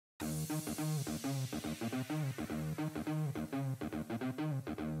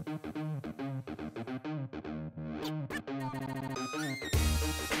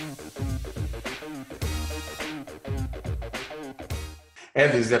Hey,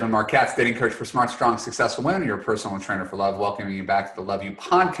 this is Evan Marquette, dating coach for smart, strong, successful women, your personal trainer for love, welcoming you back to the Love You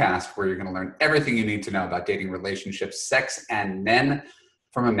podcast, where you're going to learn everything you need to know about dating, relationships, sex, and men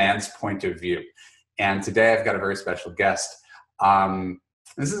from a man's point of view. And today I've got a very special guest.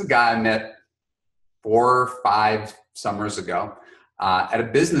 This is a guy I met 4 or 5 summers ago at a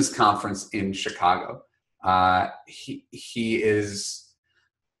business conference in Chicago. He is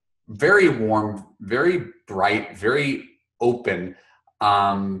very warm, very bright, very open.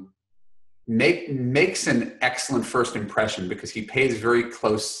 Makes an excellent first impression because he pays very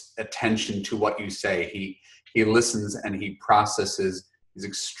close attention to what you say. He listens and he processes. He's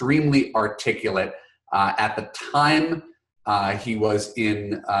extremely articulate. At the time, he was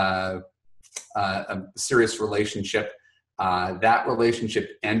in a serious relationship. That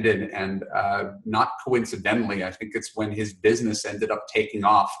relationship ended, and not coincidentally, I think it's when his business ended up taking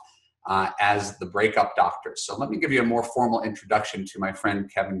off as the Breakup Doctor. So let me give you a more formal introduction to my friend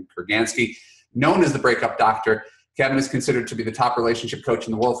Kevin Kurgansky. Known as the Breakup Doctor, Kevin is considered to be the top relationship coach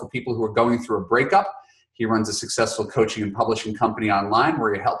in the world for people who are going through a breakup. He runs a successful coaching and publishing company online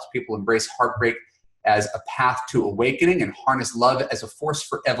where he helps people embrace heartbreak as a path to awakening and harness love as a force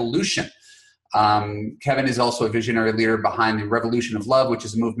for evolution. Kevin is also a visionary leader behind the Revolution of Love, which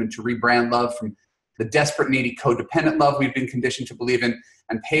is a movement to rebrand love from the desperate, needy, codependent love we've been conditioned to believe in,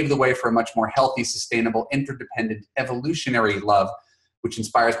 and pave the way for a much more healthy, sustainable, interdependent, evolutionary love, which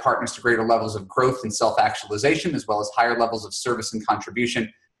inspires partners to greater levels of growth and self-actualization, as well as higher levels of service and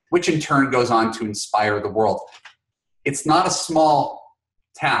contribution, which in turn goes on to inspire the world. It's not a small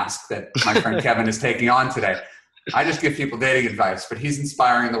task that my friend Kevin is taking on today. I just give people dating advice, but he's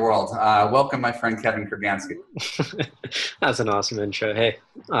inspiring the world. Welcome, my friend Kevin Kurgansky. That's an awesome intro. Hey,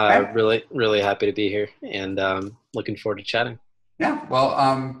 really, really happy to be here, and looking forward to chatting. Yeah, well,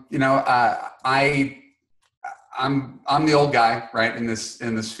 I'm the old guy, right, in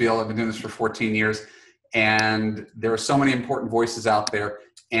this field. I've been doing this for 14 years, and there are so many important voices out there,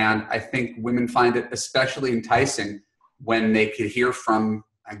 and I think women find it especially enticing when they could hear from,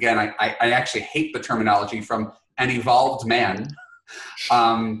 again, I actually hate the terminology, from an evolved man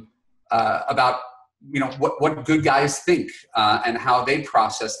about what good guys think and how they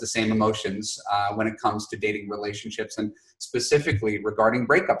process the same emotions when it comes to dating relationships, and specifically regarding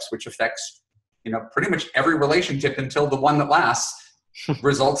breakups, which affects pretty much every relationship until the one that lasts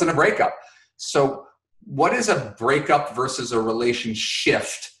results in a breakup. So what is a breakup versus a relationship?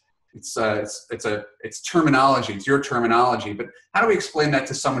 It's terminology. It's your terminology, but how do we explain that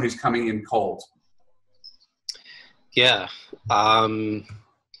to someone who's coming in cold? Yeah.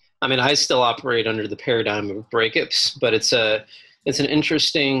 I still operate under the paradigm of breakups, but it's an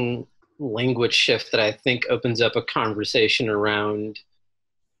interesting language shift that I think opens up a conversation around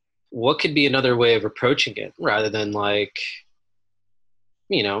what could be another way of approaching it, rather than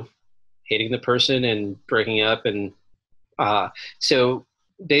hating the person and breaking up. And so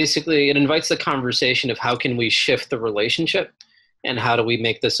basically it invites the conversation of how can we shift the relationship, and how do we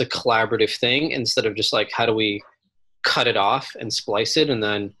make this a collaborative thing instead of just how do we cut it off and splice it and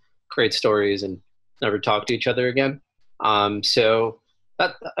then create stories and never talk to each other again. So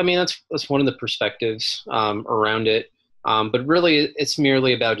that's one of the perspectives around it. But really it's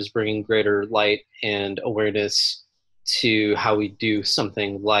merely about just bringing greater light and awareness to how we do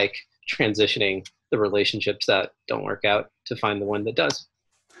something like transitioning the relationships that don't work out to find the one that does.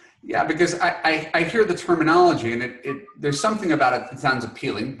 Yeah, because I hear the terminology, and it there's something about it that sounds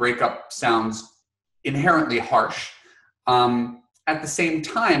appealing. Breakup sounds inherently harsh. At the same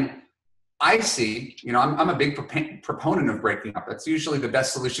time, I see, I'm a big proponent of breaking up. That's usually the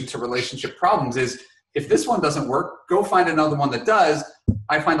best solution to relationship problems is, if this one doesn't work, go find another one that does.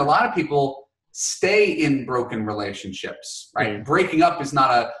 I find a lot of people stay in broken relationships, right? Mm-hmm. Breaking up is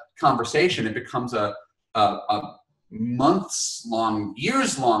not a conversation. It becomes a months-long,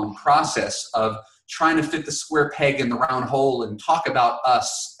 years-long process of trying to fit the square peg in the round hole and talk about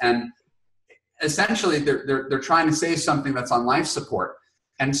us. And essentially, they're trying to say something that's on life support.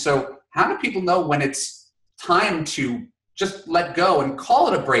 And so how do people know when it's time to just let go and call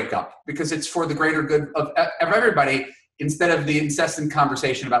it a breakup, because it's for the greater good of everybody, instead of the incessant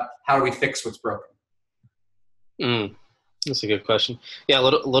conversation about how do we fix what's broken? That's a good question. Yeah, a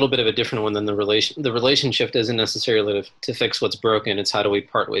little bit of a different one than the relationship isn't necessarily to fix what's broken. It's how do we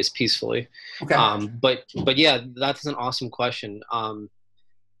part ways peacefully. Okay. But yeah, that's an awesome question.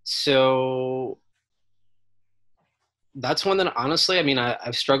 So that's one that honestly,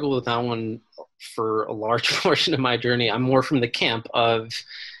 I've struggled with that one for a large portion of my journey. I'm more from the camp of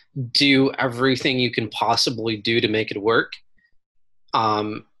do everything you can possibly do to make it work,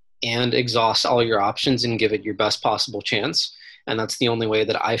 and exhaust all your options and give it your best possible chance. And that's the only way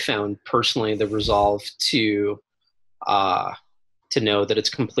that I found personally the resolve to know that it's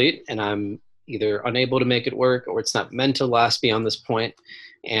complete and I'm either unable to make it work or it's not meant to last beyond this point.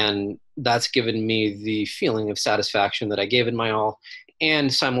 And that's given me the feeling of satisfaction that I gave it my all,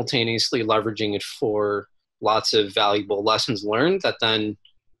 and simultaneously leveraging it for lots of valuable lessons learned that then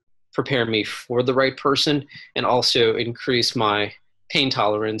prepare me for the right person and also increase my pain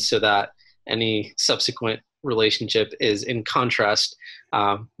tolerance so that any subsequent relationship is, in contrast,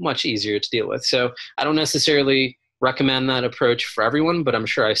 much easier to deal with. So I don't necessarily recommend that approach for everyone, but I'm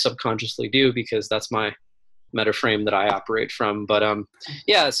sure I subconsciously do because that's my meta frame that I operate from. But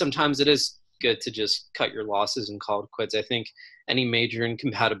yeah, sometimes it is good to just cut your losses and call it quits. I think any major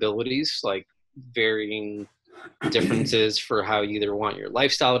incompatibilities, like varying differences for how you either want your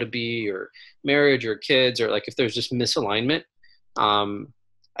lifestyle to be or marriage or kids, or like if there's just misalignment,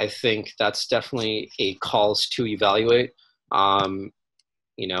 I think that's definitely a cause to evaluate.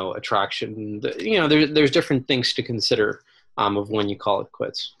 Attraction, there's different things to consider of when you call it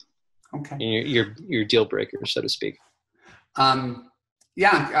quits. Okay. Your deal breaker, so to speak.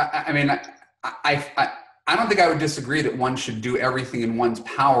 Yeah. I mean, I don't think I would disagree that one should do everything in one's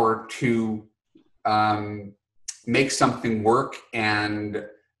power to make something work, and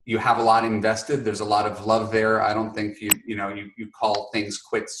you have a lot invested. There's a lot of love there. I don't think you call things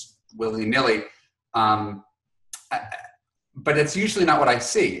quits willy-nilly. But it's usually not what I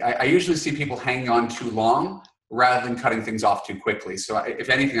see. I usually see people hanging on too long rather than cutting things off too quickly. So if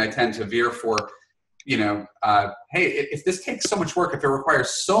anything, I tend to veer for, hey, if this takes so much work, if it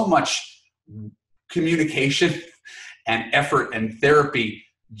requires so much communication and effort and therapy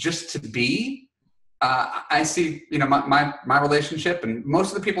just to be, I see, my relationship and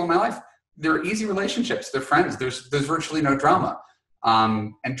most of the people in my life, they're easy relationships. They're friends. There's virtually no drama.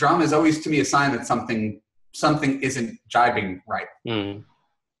 And drama is always to me a sign that something isn't jibing right. Mm.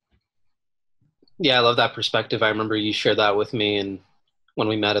 Yeah, I love that perspective. I remember you shared that with me, and when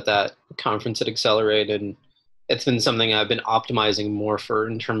we met at that conference at Accelerate, and it's been something I've been optimizing more for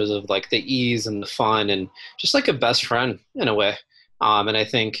in terms of like the ease and the fun and just like a best friend in a way. And I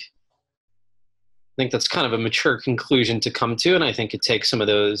think that's kind of a mature conclusion to come to, and I think it takes some of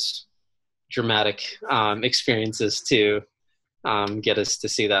those dramatic experiences to get us to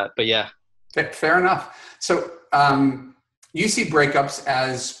see that. But yeah. Fair enough. So you see breakups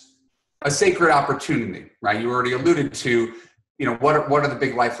as a sacred opportunity, right? You already alluded to, what are the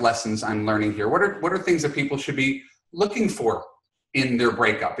big life lessons I'm learning here? What are things that people should be looking for in their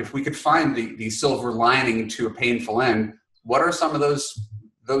breakup? If we could find the silver lining to a painful end, what are some of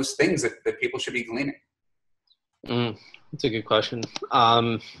those things that people should be gleaning? That's a good question.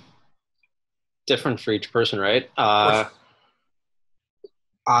 Different for each person, right?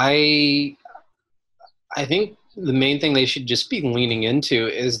 I think the main thing they should just be leaning into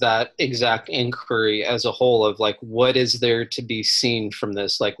is that exact inquiry as a whole of like, what is there to be seen from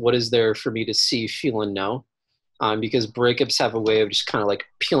this? Like, what is there for me to see, feel, and know? Because breakups have a way of just kind of like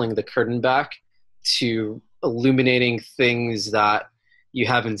peeling the curtain back to illuminating things that you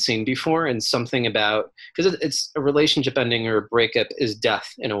haven't seen before, and something about, because it's a relationship ending or a breakup is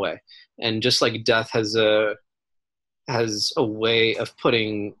death in a way. And just like death has a way of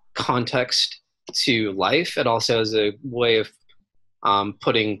putting context to life, it also has a way of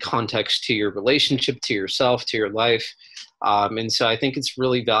putting context to your relationship, to yourself, to your life. And so I think it's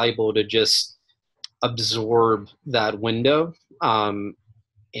really valuable to just absorb that window.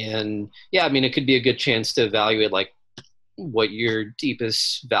 And yeah, I mean, it could be a good chance to evaluate like what your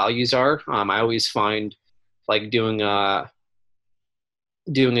deepest values are. I always find like doing a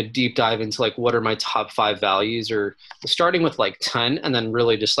deep dive into like what are my top 5 values, or starting with like 10 and then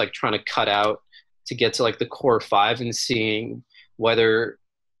really just like trying to cut out to get to like the core 5 and seeing whether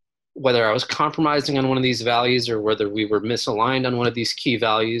I was compromising on one of these values or whether we were misaligned on one of these key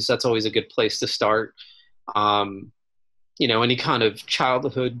values. That's always a good place to start. Any kind of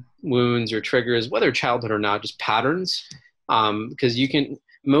childhood wounds or triggers, whether childhood or not, just patterns. Because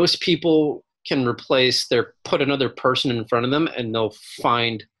most people can put another person in front of them and they'll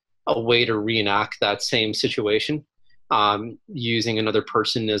find a way to reenact that same situation, using another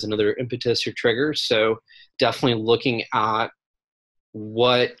person as another impetus or trigger. So definitely looking at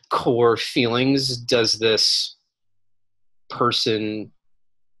what core feelings does this person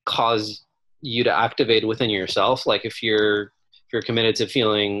cause you to activate within yourself. Like if you're committed to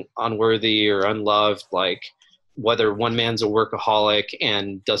feeling unworthy or unloved, like whether one man's a workaholic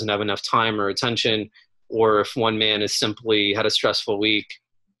and doesn't have enough time or attention, or if one man is simply had a stressful week,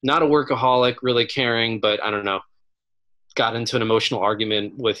 not a workaholic, really caring, but I don't know, got into an emotional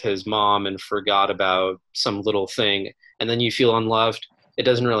argument with his mom and forgot about some little thing, and then you feel unloved, it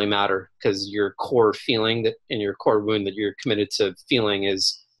doesn't really matter, because your core feeling that in your core wound that you're committed to feeling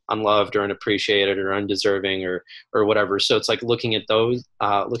is unloved or unappreciated or undeserving or whatever. So it's like looking at those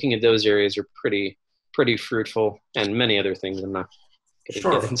areas are pretty fruitful, and many other things I'm not going to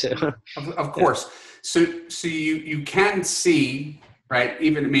Sure, get into. of course. So you can see, right?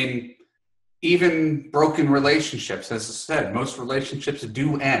 Even broken relationships, as I said, most relationships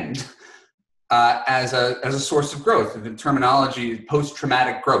do end as a source of growth. The terminology is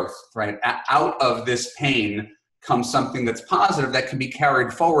post-traumatic growth, right? Out of this pain comes something that's positive that can be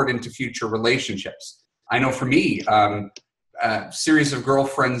carried forward into future relationships. I know for me, a series of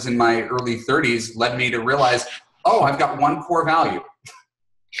girlfriends in my early 30s led me to realize, oh, I've got one core value.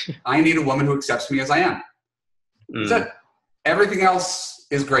 I need a woman who accepts me as I am. That's it. Everything else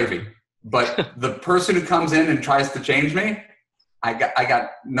is gravy. But the person who comes in and tries to change me, I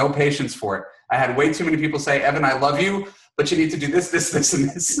got no patience for it. I had way too many people say, Evan, I love you, but you need to do this, this, this, and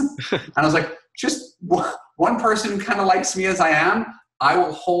this. And I was like, just one person kind of likes me as I am, I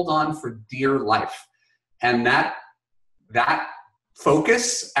will hold on for dear life. And that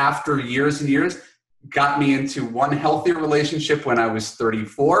focus, after years and years, got me into one healthy relationship when I was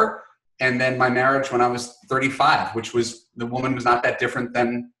 34, and then my marriage when I was 35, which was, the woman was not that different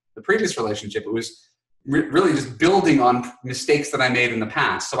than the previous relationship. It was really just building on mistakes that I made in the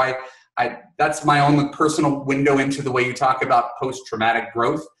past. So that's my own personal window into the way you talk about post-traumatic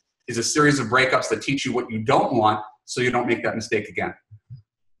growth, is a series of breakups that teach you what you don't want so you don't make that mistake again.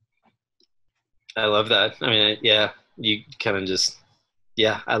 I love that. I mean, yeah, you kind of just,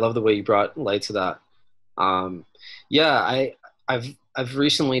 yeah, I love the way you brought light to that. I've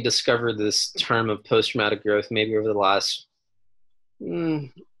recently discovered this term of post-traumatic growth, maybe over the last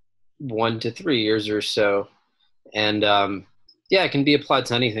 1 to 3 years or so. And it can be applied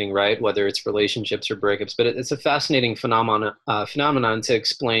to anything, right? Whether it's relationships or breakups, but it's a fascinating phenomenon to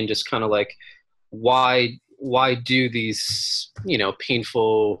explain, just kind of like why do these,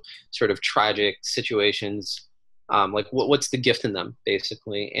 painful, sort of tragic situations, like what's the gift in them,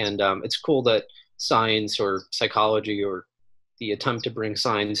 basically. And it's cool that science or psychology, or the attempt to bring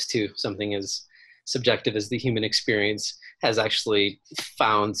science to something as subjective as the human experience, has actually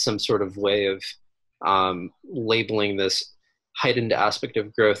found some sort of way of labeling this heightened aspect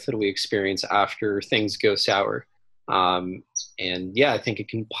of growth that we experience after things go sour. I think it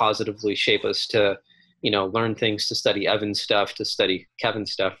can positively shape us to, learn things, to study Evan's stuff, to study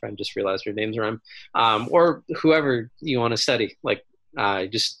Kevin's stuff. I just realized your names rhyme. Or whoever you want to study, like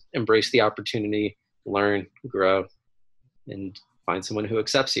just embrace the opportunity, learn, grow, and find someone who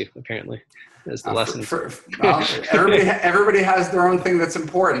accepts you, apparently, is the lesson. Everybody has their own thing that's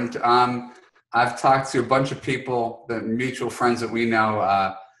important. I've talked to a bunch of people, the mutual friends that we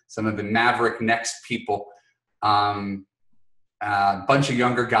know, some of the Maverick Next people, a bunch of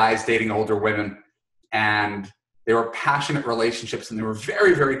younger guys dating older women, and they were passionate relationships, and they were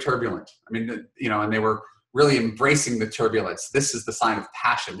very, very turbulent. I mean, and they were really embracing the turbulence. This is the sign of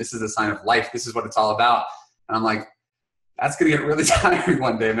passion. This is the sign of life. This is what it's all about. And I'm like, that's going to get really tiring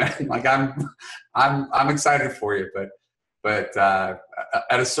one day, man. Like I'm excited for you, but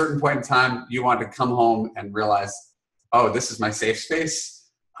at a certain point in time, you want to come home and realize, oh, this is my safe space.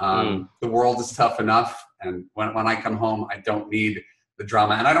 The world is tough enough. And when I come home, I don't need the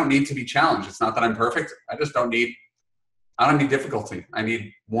drama, and I don't need to be challenged. It's not that I'm perfect. I don't need difficulty. I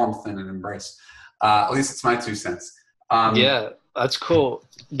need warmth and an embrace. At least it's my 2 cents. Yeah, that's cool.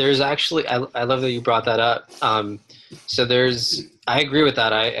 There's actually, I love that you brought that up. I agree with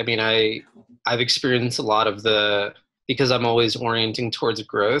that. I've experienced a lot of because I'm always orienting towards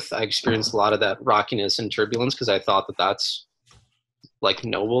growth, I experienced a lot of that rockiness and turbulence, because I thought that that's like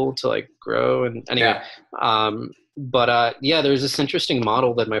noble to like grow. And anyway, there's this interesting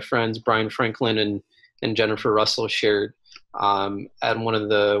model that my friends Brian Franklin and Jennifer Russell shared at one of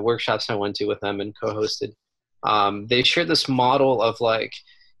the workshops I went to with them and co-hosted. They shared this model of like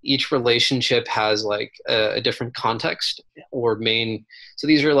each relationship has like a different context or main. So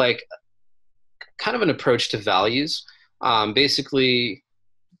these are like kind of an approach to values. Basically,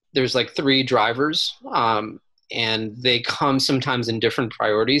 there's like 3 drivers, and they come sometimes in different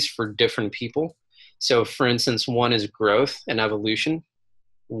priorities for different people. So for instance, one is growth and evolution.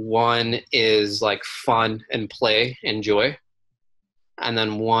 One is like fun and play and joy. And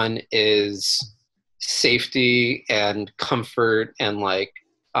then one is safety and comfort and like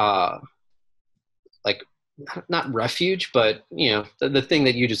not refuge, but the thing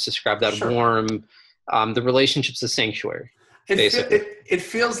that you just described, that Sure. warm, the relationship's a sanctuary. basically. It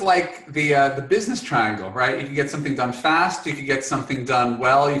feels like the business triangle, right? You can get something done fast, you can get something done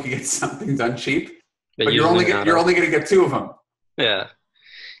well, you can get something done cheap, but you're only going to get two of them. Yeah.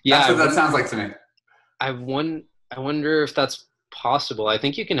 That's what that sounds like to me. I wonder if that's possible. I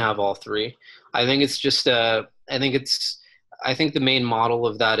think you can have all three. I think it's just I think the main model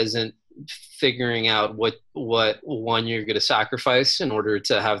of that isn't figuring out what one you're going to sacrifice in order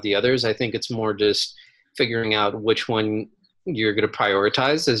to have the others. I think it's more just figuring out which one you're going to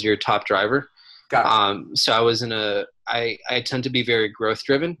prioritize as your top driver. Gotcha. So I tend to be very growth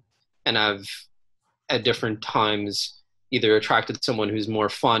driven, and I've at different times either attracted someone who's more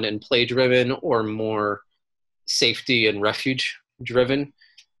fun and play driven or more safety and refuge driven.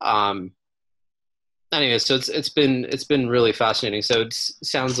 Anyway, so it's been really fascinating. So it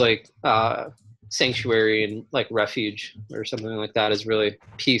sounds like sanctuary and like refuge or something like that is really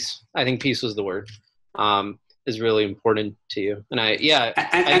peace. I think peace was the word. Is really important to you, and I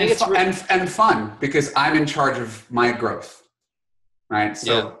think it's fun because I'm in charge of my growth, right?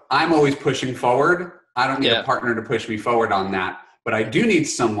 So I'm always pushing forward. I don't need a partner to push me forward on that, but I do need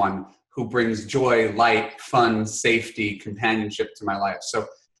someone who brings joy, light, fun, safety, companionship to my life. So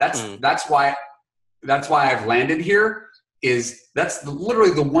that's why I've landed here. That's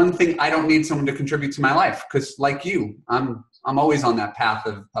literally the one thing I don't need someone to contribute to my life, because like you, I'm always on that path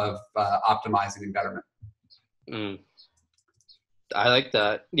of optimizing and betterment. I like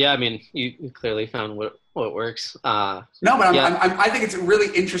that. Yeah, I mean, you clearly found what works. No, but I think it's a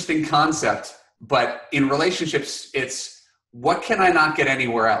really interesting concept. But in relationships, it's what can I not get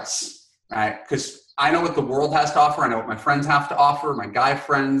anywhere else, right? Because I know what the world has to offer. I know what my friends have to offer, my guy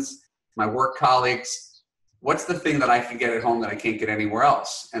friends, my work colleagues. What's the thing that I can get at home that I can't get anywhere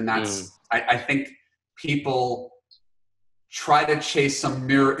else? And that's, I think people try to chase some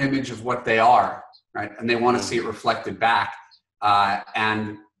mirror image of what they are, right? And they want to see it reflected back.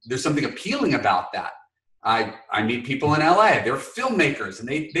 And there's something appealing about that. I meet people in LA, they're filmmakers, and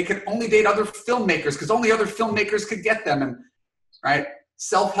they could only date other filmmakers because only other filmmakers could get them. And right,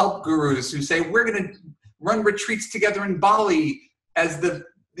 self-help gurus who say, we're going to run retreats together in Bali as the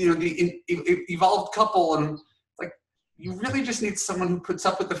evolved couple. And like, you really just need someone who puts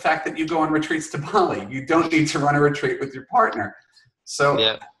up with the fact that you go on retreats to Bali. You don't need to run a retreat with your partner. So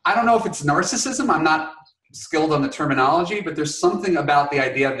I don't know if it's narcissism. I'm not skilled on the terminology, but there's something about the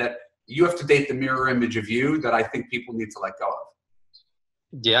idea that you have to date the mirror image of you that I think people need to let go of.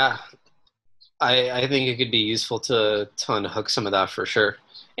 Yeah. I think it could be useful to unhook some of that for sure.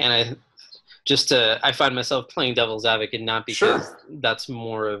 And I find myself playing devil's advocate, not because that's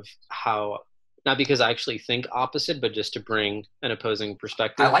more of how, not because I actually think opposite, but just to bring an opposing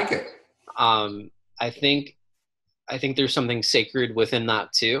perspective. I like it. I think there's something sacred within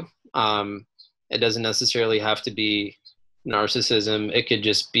that too. It doesn't necessarily have to be narcissism. It could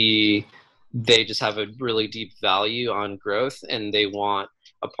just be they just have a really deep value on growth, and they want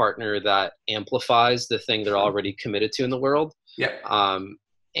a partner that amplifies the thing they're already committed to in the world.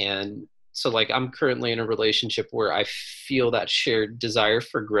 And so like I'm currently in a relationship where I feel that shared desire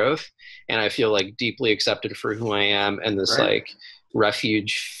for growth, and I feel like deeply accepted for who I am, and this like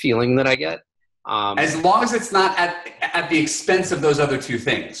refuge feeling that I get. As long as it's not at the expense of those other two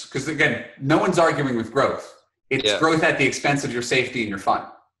things, because again, no one's arguing with growth. It's growth at the expense of your safety and your fun.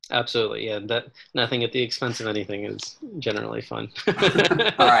 Absolutely, yeah. That nothing at the expense of anything is generally fun.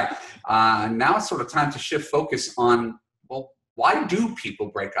 All right. Now it's sort of time to shift focus on, well, why do people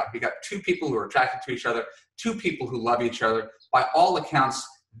break up? You got two people who are attracted to each other, two people who love each other. By all accounts,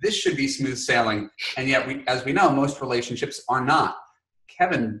 this should be smooth sailing. And yet, as we know, most relationships are not.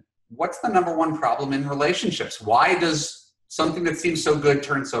 Kevin, what's the number one problem in relationships? Why does something that seems so good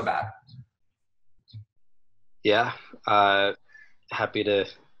turn so bad? Yeah, happy to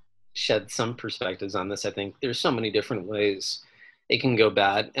shed some perspectives on this. I think there's so many different ways it can go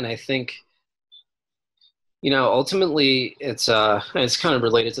bad. And I think, ultimately it's kind of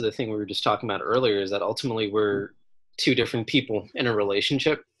related to the thing we were just talking about earlier, is that ultimately we're two different people in a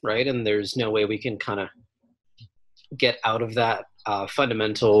relationship, right? And there's no way we can kind of get out of that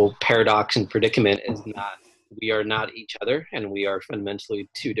fundamental paradox and predicament, is that we are not each other, and we are fundamentally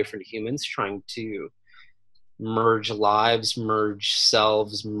two different humans trying to merge lives, merge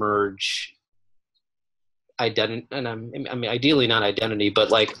selves, merge identity, and I mean ideally not identity, but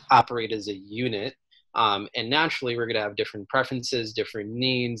like operate as a unit. And naturally we're going to have different preferences, different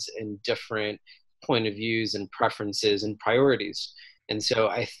needs, and different point of views and preferences and priorities. And so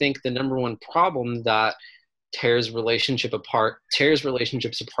I think the number one problem that tears relationships apart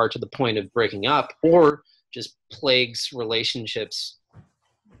to the point of breaking up, or just plagues relationships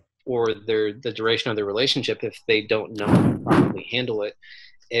for the duration of their relationship if they don't know how to properly handle it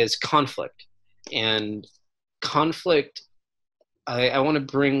is conflict. And conflict, I want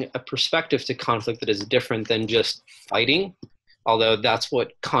to bring a perspective to conflict that is different than just fighting, although that's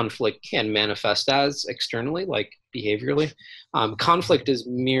what conflict can manifest as externally, like behaviorally. Conflict is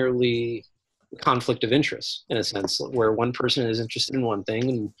merely conflict of interest, in a sense, where one person is interested in one thing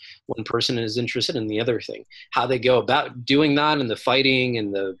and one person is interested in the other thing. How they go about doing that, and the fighting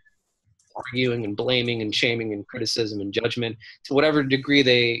and the arguing and blaming and shaming and criticism and judgment, to whatever degree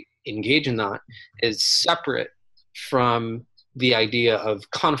they engage in that, is separate from the idea of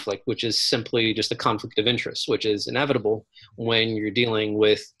conflict, which is simply just a conflict of interest, which is inevitable when you're dealing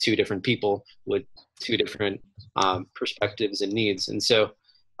with two different people with two different perspectives and needs. And so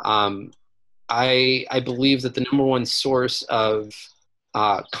I believe that the number one source of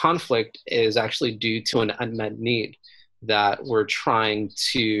conflict is actually due to an unmet need that we're trying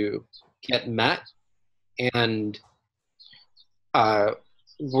to get met, and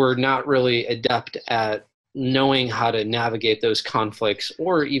we're not really adept at knowing how to navigate those conflicts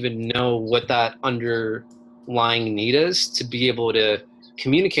or even know what that underlying need is to be able to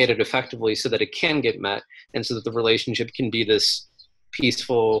communicate it effectively so that it can get met, and so that the relationship can be this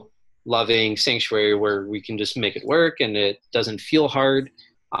peaceful, loving sanctuary where we can just make it work and it doesn't feel hard.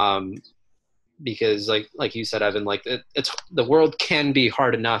 Because like you said, Evan, like it's the world can be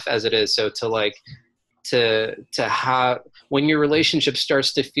hard enough as it is. So to have, when your relationship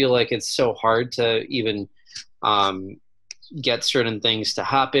starts to feel like it's so hard to even get certain things to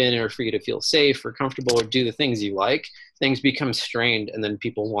happen, or for you to feel safe or comfortable or do the things you like, things become strained, and then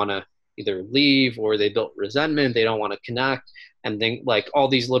people want to either leave, or they built resentment, they don't want to connect, and then like all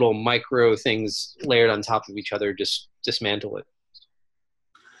these little micro things layered on top of each other just dismantle it.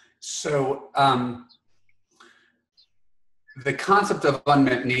 So the concept of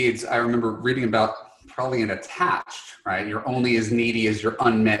unmet needs, I remember reading about probably in Attached, right? You're only as needy as your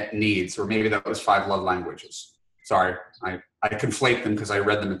unmet needs, or maybe that was 5 Love Languages. Sorry, I conflate them because I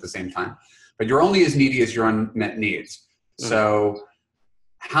read them at the same time. But you're only as needy as your unmet needs. So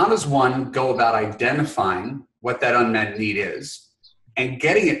how does one go about identifying what that unmet need is and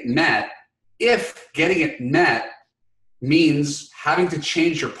getting it met, if getting it met means having to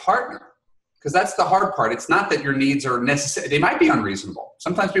change your partner? Because that's the hard part. It's not that your needs are necessary. They might be unreasonable.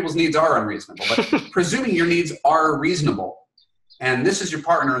 Sometimes people's needs are unreasonable, but presuming your needs are reasonable, and this is your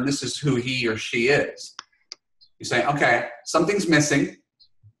partner and this is who he or she is, you say, okay, something's missing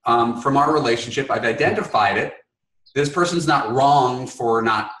from our relationship. I've identified it. This person's not wrong for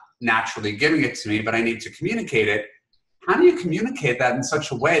not naturally giving it to me, but I need to communicate it. How do you communicate that in such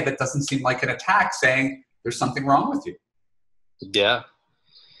a way that doesn't seem like an attack, saying there's something wrong with you? Yeah.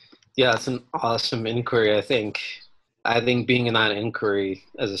 Yeah, it's an awesome inquiry. I think being in that inquiry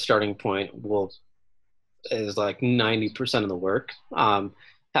as a starting point is like 90% of the work.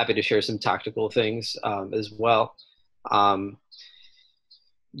 Happy to share some tactical things as well. I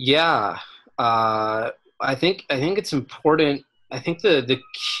think it's important. I think the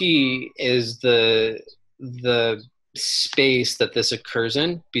key is the space that this occurs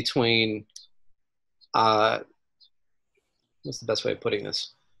in between. What's the best way of putting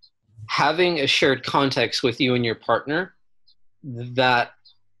this? Having a shared context with you and your partner that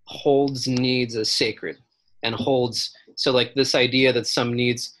holds needs as sacred, and holds, so like this idea that some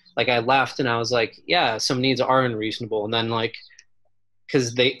needs, like I laughed and I was like, yeah, some needs are unreasonable. And then like,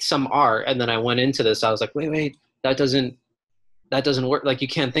 because some are, and then I went into this, I was like, wait, that doesn't work. Like you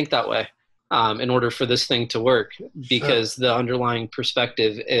can't think that way in order for this thing to work, because the underlying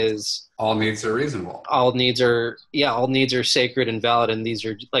perspective is all needs are reasonable. All needs are sacred and valid, and these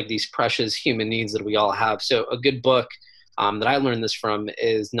are like these precious human needs that we all have. So a good book that I learned this from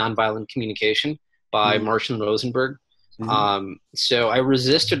is Nonviolent Communication by Marshall Rosenberg. So I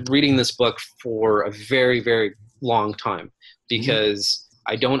resisted reading this book for a very, very long time because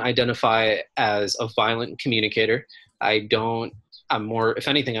I don't identify as a violent communicator. I'm more, if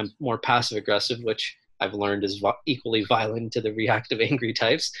anything, I'm more passive aggressive, which I've learned is equally violent to the reactive angry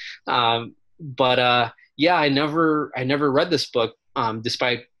types. I never read this book,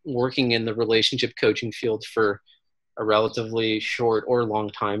 despite working in the relationship coaching field for a relatively short or long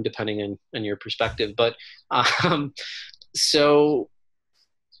time, depending on your perspective. But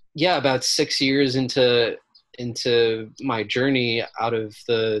about 6 years into my journey, out of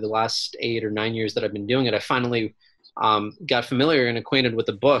the last 8 or 9 years that I've been doing it, I finally got familiar and acquainted with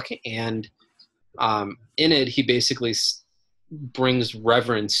the book. And in it, he basically brings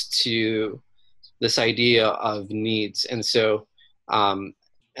reverence to this idea of needs. And so, and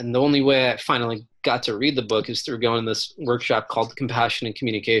the only way I finally got to read the book is through going to this workshop called Compassion and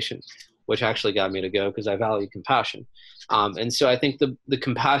Communication, which actually got me to go because I value compassion. And so I think the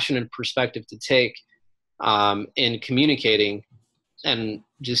compassionate perspective to take in communicating and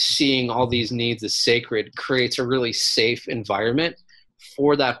just seeing all these needs as sacred creates a really safe environment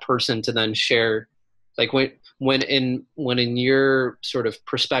for that person to then share. Like when in your sort of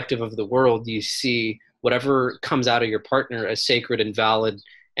perspective of the world, you see whatever comes out of your partner as sacred and valid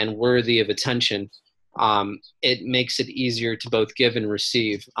and worthy of attention, it makes it easier to both give and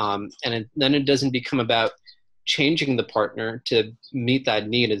receive. Then it doesn't become about changing the partner to meet that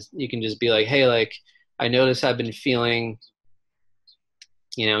need. You can just be like, hey, like, I notice I've been feeling,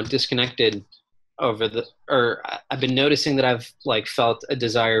 disconnected or I've been noticing that I've like felt a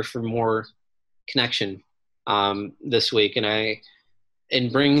desire for more connection this week. And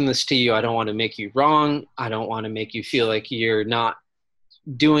in bringing this to you, I don't want to make you wrong. I don't want to make you feel like you're not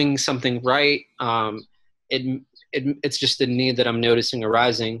doing something right. It's just a need that I'm noticing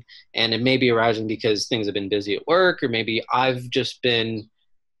arising, and it may be arising because things have been busy at work, or maybe I've just been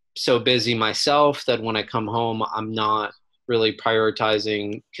so busy myself that when I come home, I'm not really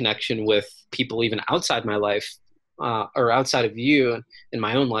prioritizing connection with people even outside my life or outside of you in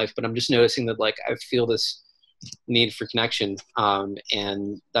my own life. But I'm just noticing that like I feel this need for connection,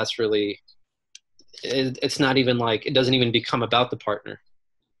 and that's really it's not even like it doesn't even become about the partner.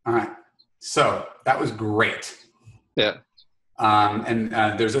 All right, so that was great. Yeah. And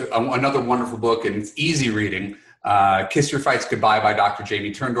there's another wonderful book, and it's easy reading. Kiss Your Fights Goodbye by Dr.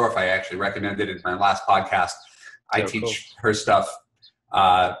 Jamie Turndorf. I actually recommended it in my last podcast. I teach her stuff,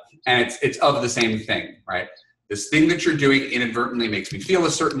 and it's of the same thing, right? This thing that you're doing inadvertently makes me feel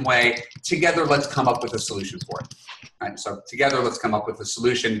a certain way. Together, let's come up with a solution for it. Right? So together, let's come up with a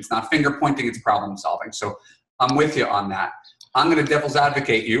solution. It's not finger pointing, it's problem solving. So I'm with you on that. I'm going to devil's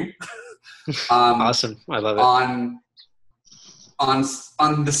advocate you. Awesome. I love it.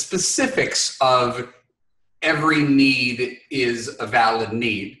 On the specifics of every need is a valid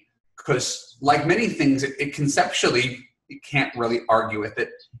need, because like many things, it conceptually, you can't really argue with it.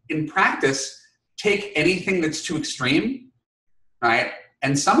 In practice, take anything that's too extreme, right?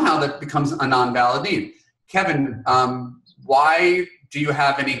 And somehow that becomes a non-valid need. Kevin, why do you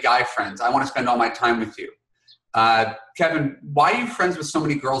have any guy friends? I want to spend all my time with you. Kevin, why are you friends with so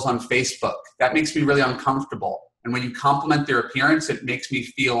many girls on Facebook? That makes me really uncomfortable. And when you compliment their appearance, it makes me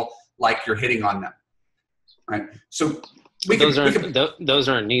feel like you're hitting on them, right? So those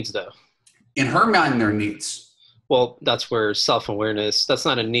aren't needs, though. In her mind, they're needs. Well, that's where self-awareness. That's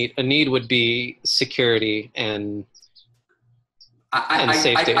not a need. A need would be security and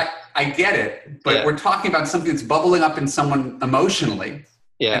safety. I get it, but we're talking about something that's bubbling up in someone emotionally.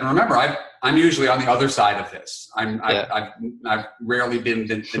 Yeah. And remember, I'm usually on the other side of this. I've rarely been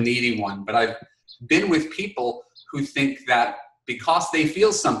the needy one, but I've been with people who think that because they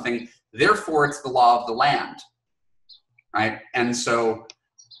feel something, therefore it's the law of the land, right? And so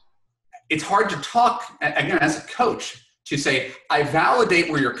it's hard to talk, again, as a coach, to say, I validate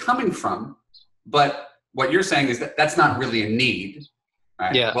where you're coming from, but what you're saying is that that's not really a need,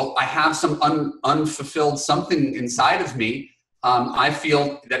 right? Yeah. Well, I have some unfulfilled something inside of me. I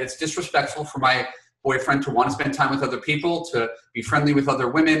feel that it's disrespectful for my boyfriend to want to spend time with other people, to be friendly with other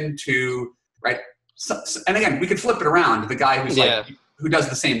women, right? So, and again, we could flip it around. The guy who's who does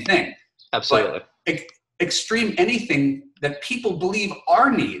the same thing. Absolutely. But extreme anything that people believe are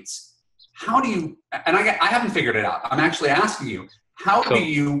needs. How do you, and I haven't figured it out. I'm actually asking you, how do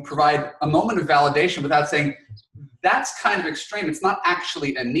you provide a moment of validation without saying, that's kind of extreme. It's not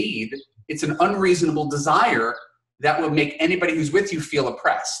actually a need. It's an unreasonable desire that will make anybody who's with you feel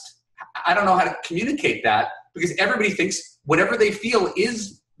oppressed. I don't know how to communicate that because everybody thinks whatever they feel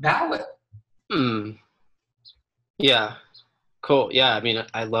is valid. Yeah. Cool. Yeah. I mean,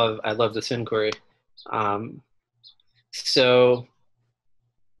 I love this inquiry. So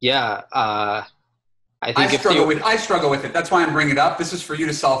yeah, I think I struggle with it. That's why I'm bringing it up. This is for you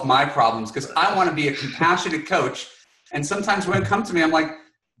to solve my problems because I want to be a compassionate coach. And sometimes when it comes to me, I'm like,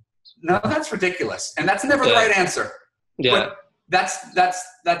 no, that's ridiculous. And that's never the right answer. Yeah. But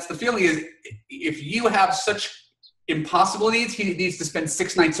that's the feeling is if you have such impossible needs, he needs to spend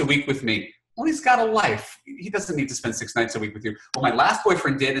 6 nights a week with me. Well, he's got a life. He doesn't need to spend 6 nights a week with you. Well, my last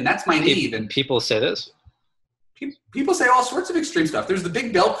boyfriend did, and that's my need. And people say this. People say all sorts of extreme stuff. There's the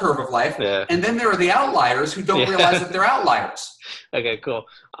big bell curve of life, and then there are the outliers who don't realize that they're outliers. Okay, cool.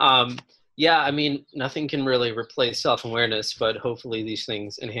 Yeah, I mean, nothing can really replace self-awareness, but hopefully these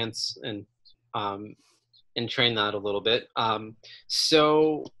things enhance and train that a little bit.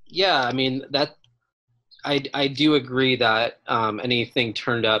 So yeah, I mean that I do agree that anything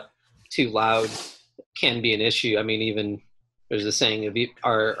turned up too loud can be an issue. I mean, even there's a saying of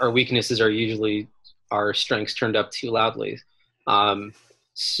our weaknesses are usually our strengths turned up too loudly.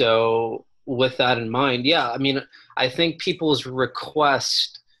 So with that in mind, yeah, I mean, I think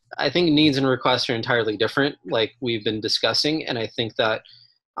I think needs and requests are entirely different, like we've been discussing. And I think that,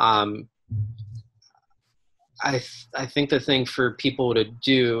 I think the thing for people to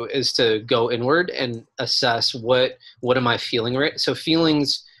do is to go inward and assess what am I feeling, right? So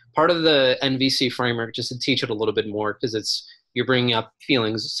feelings, part of the NVC framework, just to teach it a little bit more, because you're bringing up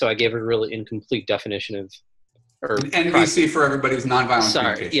feelings. So I gave a really incomplete definition of, or NVC for everybody is nonviolent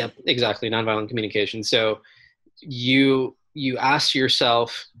communication. Yeah, exactly. Nonviolent communication. So you ask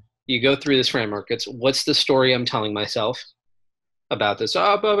yourself, you go through this framework. It's, what's the story I'm telling myself about this?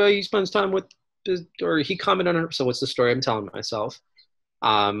 Oh, Bubba, he spends time with, or he commented on her. So what's the story I'm telling myself?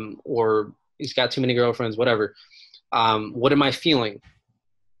 Or he's got too many girlfriends, whatever. What am I feeling?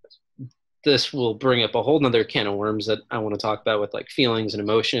 This will bring up a whole nother can of worms that I want to talk about with like feelings and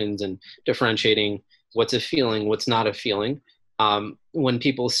emotions and differentiating what's a feeling, what's not a feeling. When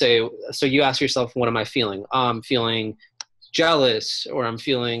people say, so you ask yourself, what am I feeling? I'm feeling jealous, or I'm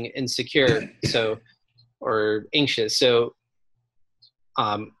feeling insecure, or anxious. So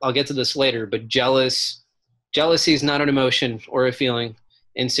I'll get to this later, but jealousy is not an emotion or a feeling.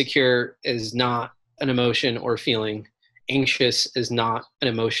 Insecure is not an emotion or feeling. Anxious is not an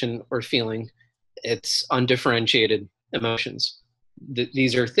emotion or feeling. It's undifferentiated emotions.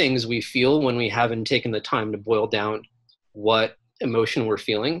 These are things we feel when we haven't taken the time to boil down what emotion we're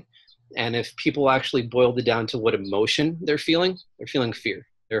feeling. And if people actually boiled it down to what emotion they're feeling fear.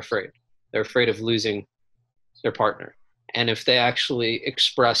 They're afraid. They're afraid of losing their partner. And if they actually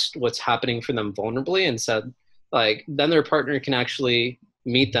expressed what's happening for them vulnerably and said, like, then their partner can actually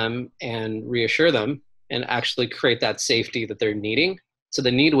meet them and reassure them and actually create that safety that they're needing. So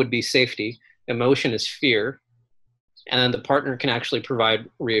the need would be safety. Emotion is fear. And then the partner can actually provide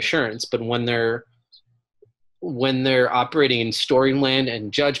reassurance. But when they're operating in storyland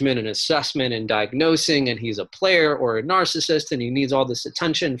and judgment and assessment and diagnosing, and he's a player or a narcissist and he needs all this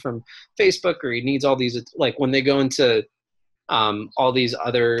attention from Facebook, or he needs all these, like when they go into all these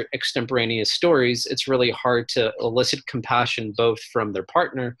other extemporaneous stories, it's really hard to elicit compassion both from their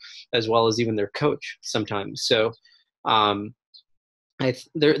partner as well as even their coach sometimes. So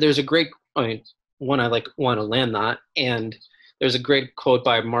there's a great, one I like want to land that, and there's a great quote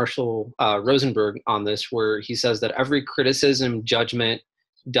by Marshall Rosenberg on this, where he says that every criticism, judgment,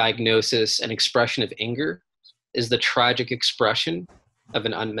 diagnosis, and expression of anger is the tragic expression of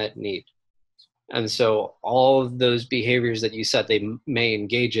an unmet need. And so all of those behaviors that you said they may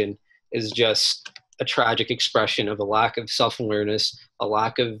engage in is just a tragic expression of a lack of self-awareness, a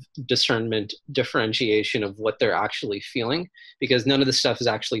lack of discernment, differentiation of what they're actually feeling, because none of this stuff has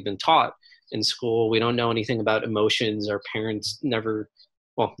actually been taught in school. We don't know anything about emotions. Our parents never,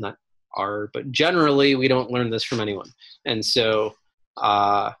 well, not are, but generally we don't learn this from anyone. And so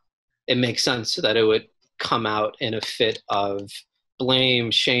it makes sense that it would come out in a fit of blame,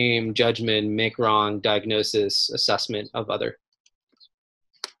 shame, judgment, make wrong, diagnosis, assessment of other.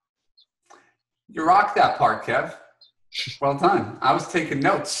 You rocked that part, Kev. Well done. I was taking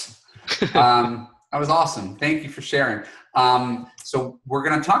notes. That was awesome. Thank you for sharing. So we're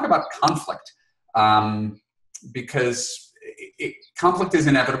going to talk about conflict because conflict is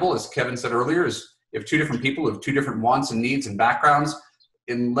inevitable, as Kevin said earlier. Is you have two different people who have two different wants and needs and backgrounds.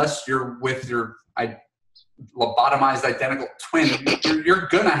 Unless you're with your lobotomized identical twin, you're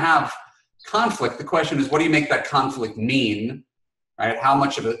going to have conflict. The question is, what do you make that conflict mean? Right? How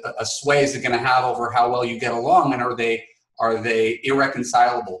much of a sway is it going to have over how well you get along? And are they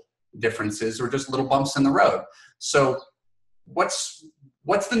irreconcilable differences or just little bumps in the road? So what's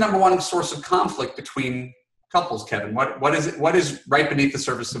the number one source of conflict between couples, Kevin? What is it? What is right beneath the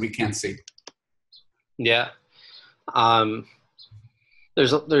surface that we can't see? Yeah.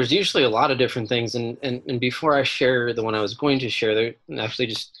 There's usually a lot of different things. And before I share the one I was going to share, there actually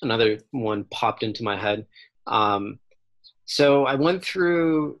just another one popped into my head. So I went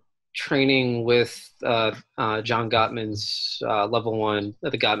through training with John Gottman's level 1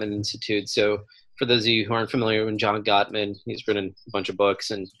 at the Gottman Institute. So for those of you who aren't familiar with John Gottman, he's written a bunch of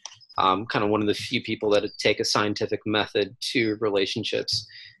books and kind of one of the few people that take a scientific method to relationships.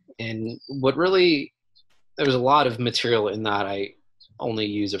 And there's a lot of material in that. I only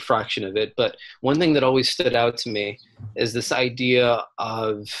use a fraction of it. But one thing that always stood out to me is this idea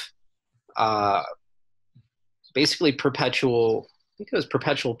of basically perpetual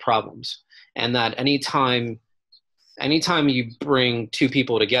problems. And that anytime you bring two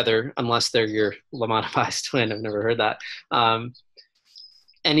people together, unless they're your lobotomized twin, I've never heard that,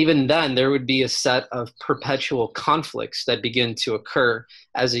 And even then, there would be a set of perpetual conflicts that begin to occur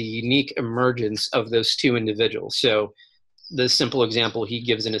as a unique emergence of those two individuals. So the simple example he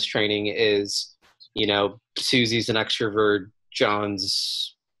gives in his training is, Susie's an extrovert,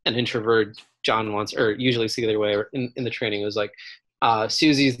 John's an introvert. John wants, or usually it's the other way in the training, it was like,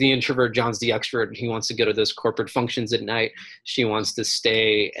 Susie's the introvert, John's the extrovert. He wants to go to those corporate functions at night. She wants to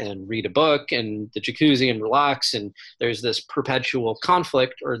stay and read a book and the jacuzzi and relax. And there's this perpetual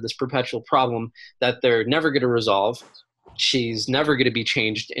conflict or this perpetual problem that they're never going to resolve. She's never going to be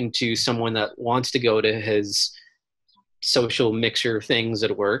changed into someone that wants to go to his social mixer things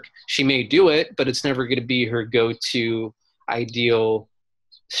at work. She may do it, but it's never going to be her go-to ideal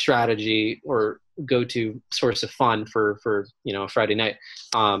strategy or go-to source of fun for a Friday night,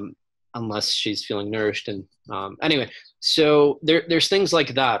 unless she's feeling nourished. And anyway, so there's things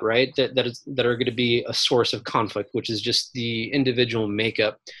like that, right? That are going to be a source of conflict, which is just the individual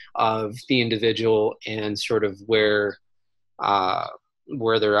makeup of the individual and sort of where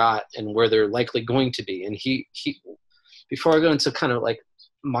they're at and where they're likely going to be. And he before I go into kind of like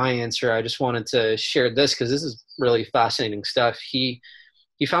my answer, I just wanted to share this because this is really fascinating stuff. He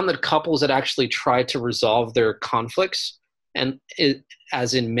found that couples that actually tried to resolve their conflicts and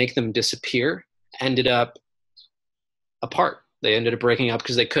as in make them disappear ended up apart. They ended up breaking up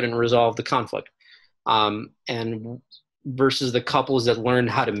because they couldn't resolve the conflict. And versus the couples that learned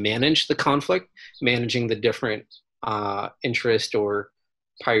how to manage the conflict, managing the different interest or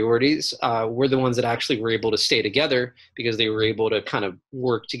priorities, were the ones that actually were able to stay together because they were able to kind of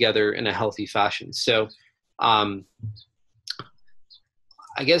work together in a healthy fashion. So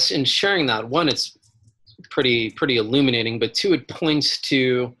I guess in sharing that, one, it's pretty illuminating, but two, it points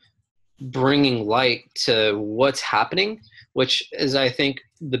to bringing light to what's happening, which is, I think,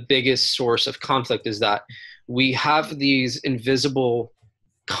 the biggest source of conflict is that we have these invisible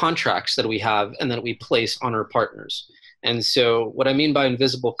contracts that we have and that we place on our partners. And so what I mean by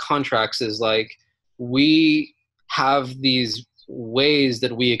invisible contracts is like we have these ways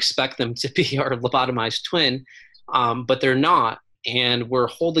that we expect them to be our lobotomized twin, but they're not. And we're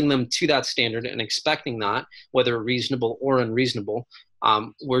holding them to that standard and expecting that, whether reasonable or unreasonable,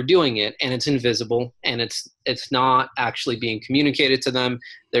 we're doing it, and it's invisible, and it's not actually being communicated to them.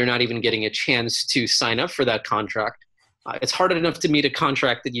 They're not even getting a chance to sign up for that contract. It's hard enough to meet a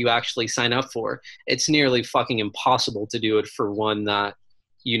contract that you actually sign up for. It's nearly fucking impossible to do it for one that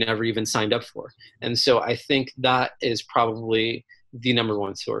you never even signed up for. And so I think that is probably the number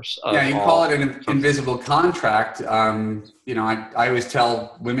one source. Yeah, you call it an invisible contract. I always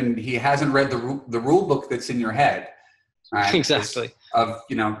tell women, he hasn't read the rule book that's in your head. Right? Exactly.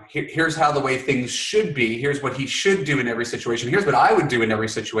 Here's how the way things should be. Here's what he should do in every situation. Here's what I would do in every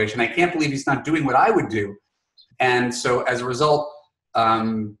situation. I can't believe he's not doing what I would do. And so as a result,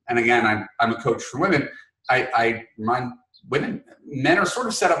 and again, I'm a coach for women. I remind women, men are sort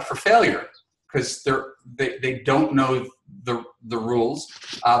of set up for failure because they don't know the rules.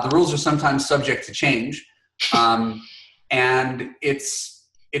 The rules are sometimes subject to change. And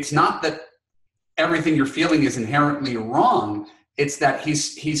it's not that everything you're feeling is inherently wrong. It's that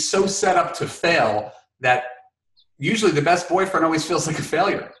he's so set up to fail that usually the best boyfriend always feels like a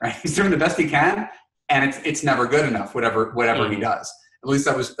failure, right? He's doing the best he can, and it's never good enough, whatever he does. At least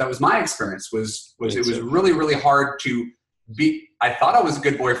that was my experience. It was really, really hard to be. I thought I was a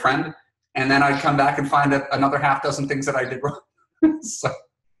good boyfriend, and then I'd come back and find another half dozen things that I did wrong. So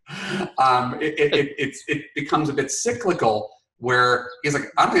it becomes a bit cyclical where he's like,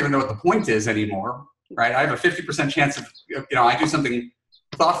 I don't even know what the point is anymore, right? I have a 50% chance of, I do something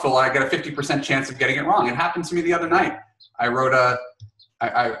thoughtful, I get a 50% chance of getting it wrong. It happened to me the other night. I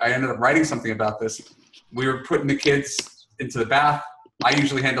ended up writing something about this. We were putting the kids into the bath. I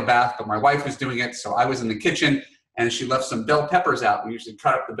usually handle bath, but my wife was doing it. So I was in the kitchen and she left some bell peppers out. We usually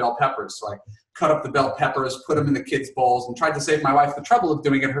cut up the bell peppers. So I cut up the bell peppers, put them in the kids' bowls, and tried to save my wife the trouble of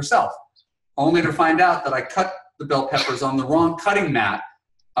doing it herself, only to find out that I cut the bell peppers on the wrong cutting mat.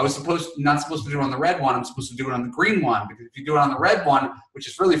 I was not supposed to do it on the red one. I'm supposed to do it on the green one, because if you do it on the red one, which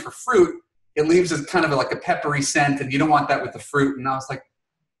is really for fruit, it leaves as kind of like a peppery scent, and you don't want that with the fruit. And I was like,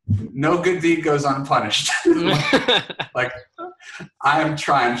 no good deed goes unpunished. Like, I'm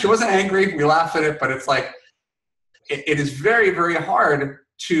trying. She wasn't angry. We laughed at it, but it's like, it is very, very hard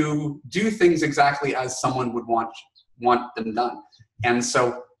to do things exactly as someone would want them done. And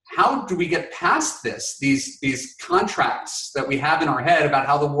so how do we get past these contracts that we have in our head about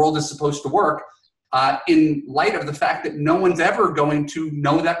how the world is supposed to work, in light of the fact that no one's ever going to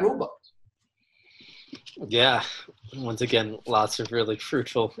know that rule book? Yeah. Once again, lots of really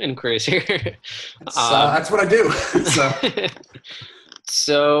fruitful inquiries here. That's what I do. So.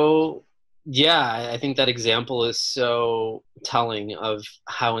 So yeah, I think that example is so telling of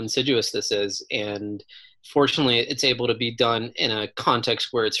how insidious this is. And fortunately, it's able to be done in a context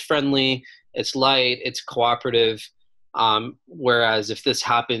where it's friendly, it's light, it's cooperative. Whereas if this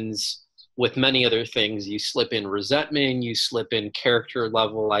happens with many other things, you slip in resentment, you slip in character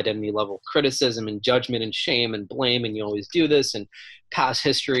level, identity level criticism and judgment and shame and blame, and you always do this, and past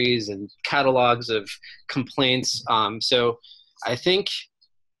histories and catalogs of complaints. So I think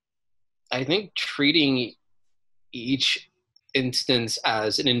treating each instance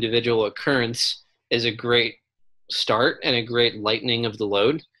as an individual occurrence is a great start and a great lightening of the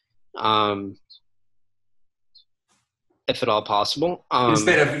load, if at all possible.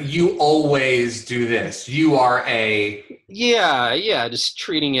 Instead of you always do this, you are a just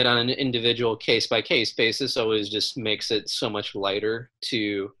treating it on an individual case by case basis always just makes it so much lighter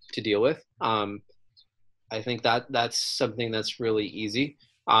to deal with. I think that's something that's really easy.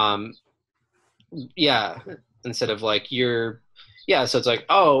 Instead of like so it's like,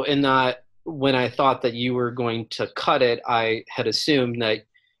 oh, and that when I thought that you were going to cut it, I had assumed that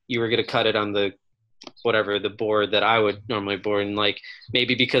you were going to cut it on the board that I would normally board, and like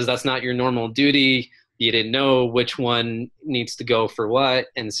maybe because that's not your normal duty, you didn't know which one needs to go for what,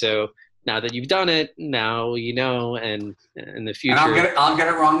 and so now that you've done it, now you know, and in the future, and I'll get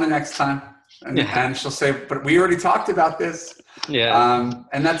it wrong the next time, and she'll say, "But we already talked about this." Yeah.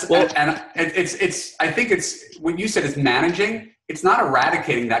 And that's and it's I think it's what you said is managing. It's not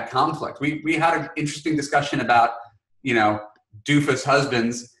eradicating that conflict. We had an interesting discussion about doofus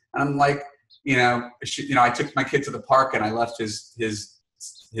husbands, and I'm like, I took my kid to the park and I left his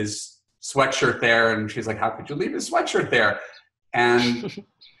sweatshirt there, and she's like, "How could you leave his sweatshirt there?" And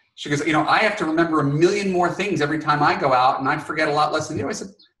she goes, "I have to remember a million more things every time I go out, and I forget a lot less than you." I said,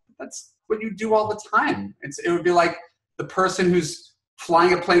 "That's what you do all the time." It would be like the person who's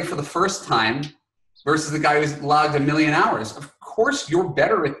flying a plane for the first time versus the guy who's logged 1,000,000 hours. Of course, you're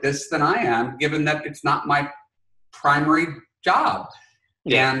better at this than I am, given that it's not my primary job.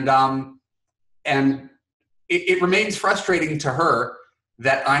 Yeah. And it remains frustrating to her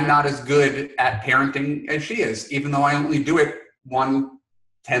that I'm not as good at parenting as she is, even though I only do it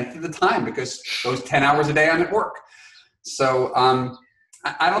 1/10 of the time, because those 10 hours a day I'm at work. So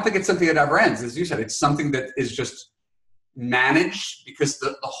I don't think it's something that ever ends. As you said, it's something that is just managed, because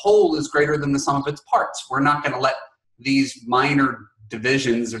the whole is greater than the sum of its parts. We're not going to let these minor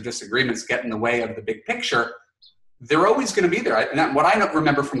divisions or disagreements get in the way of the big picture. They're always going to be there. And what I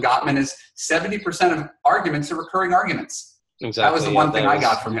remember from Gottman is 70% of arguments are recurring arguments. Exactly. That was the one thing I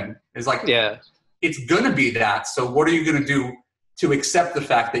got from him. Is like, it's going to be that. So what are you going to do to accept the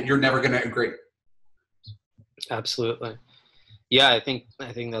fact that you're never going to agree? Absolutely. Yeah, I think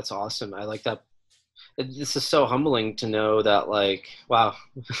that's awesome. I like that. This is so humbling to know that, like, wow.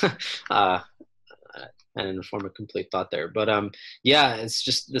 I didn't form a complete thought there, but it's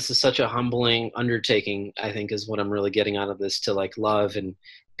just, this is such a humbling undertaking, I think, is what I'm really getting out of this, to like love and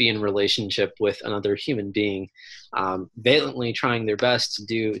be in relationship with another human being, valiantly trying their best to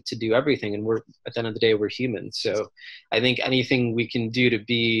do everything. And we're, at the end of the day, we're humans. So I think anything we can do to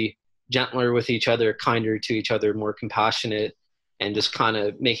be gentler with each other, kinder to each other, more compassionate, and just kind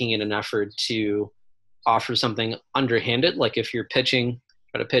of making it an effort to offer something underhanded. Like if you're pitching,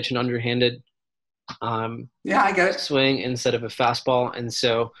 try to pitch an underhanded I get it, swing instead of a fastball. And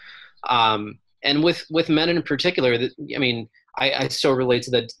so and with men in particular, I so relate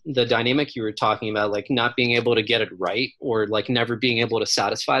to the dynamic you were talking about, like not being able to get it right, or like never being able to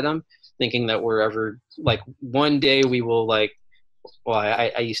satisfy them, thinking that we're ever like, one day we will, like, well,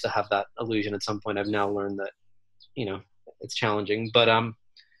 I used to have that illusion at some point. I've now learned that it's challenging, but I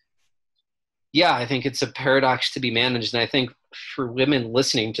think it's a paradox to be managed. And I think for women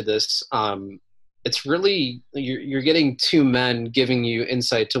listening to this, it's really, you're getting two men giving you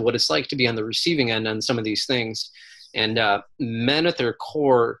insight to what it's like to be on the receiving end on some of these things. And men at their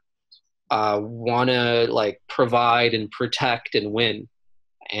core want to like provide and protect and win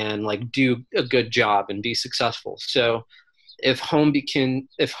and like do a good job and be successful. So if home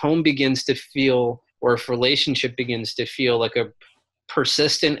begins to feel, or if relationship begins to feel like a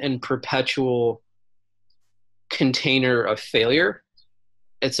persistent and perpetual container of failure,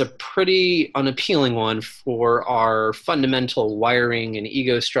 it's a pretty unappealing one for our fundamental wiring and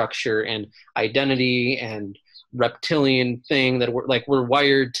ego structure and identity and reptilian thing that we're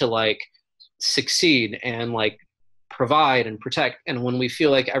wired to like succeed and like provide and protect. And when we feel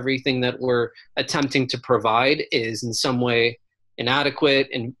like everything that we're attempting to provide is in some way inadequate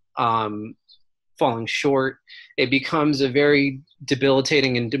and falling short, it becomes a very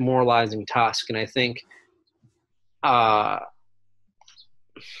debilitating and demoralizing task. And I think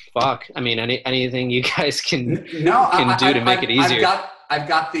Fuck. I mean, anything you guys can No, do to make it easier. I've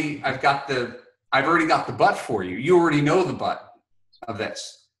already got the butt for you. You already know the butt of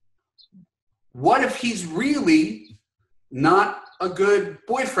this. What if he's really not a good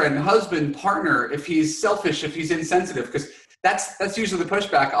boyfriend, husband, partner, if he's selfish, if he's insensitive? Because that's usually the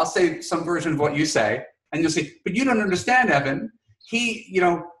pushback. I'll say some version of what you say, and you'll say, but you don't understand, Evan.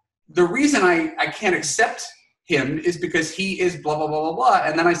 The reason I can't accept him is because he is blah, blah, blah, blah, blah.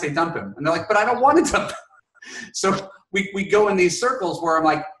 And then I say, dump him. And they're like, but I don't want to dump him. So we go in these circles where I'm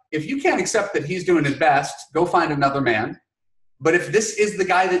like, if you can't accept that he's doing his best, go find another man. But if this is the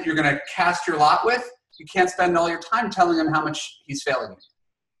guy that you're going to cast your lot with, you can't spend all your time telling him how much he's failing you.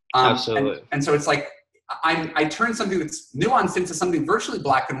 Absolutely. And so it's like, I turn something that's nuanced into something virtually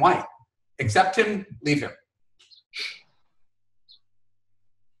black and white. Accept him, leave him.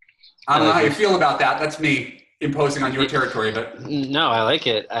 I don't know how you feel about that. That's me imposing on your territory, but no, I like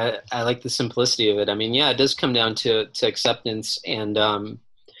it. I like the simplicity of it. I mean, yeah, it does come down to acceptance, and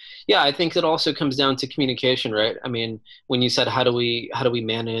yeah, I think it also comes down to communication, right? I mean, when you said how do we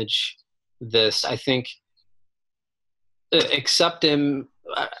manage this, I think accept him.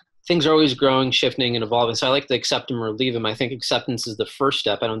 Things are always growing, shifting, and evolving. So I like to accept him or leave him. I think acceptance is the first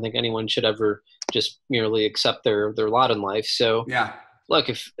step. I don't think anyone should ever just merely accept their lot in life. So yeah. Look,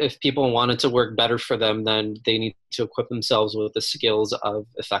 if people want it to work better for them, then they need to equip themselves with the skills of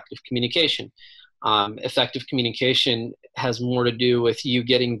effective communication. Effective communication has more to do with you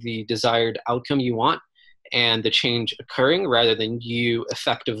getting the desired outcome you want and the change occurring rather than you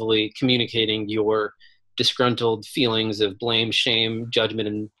effectively communicating your disgruntled feelings of blame, shame,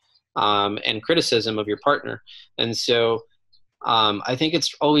 judgment, and criticism of your partner. And so I think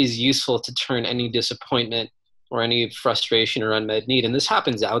it's always useful to turn any disappointment or any frustration or unmet need. And this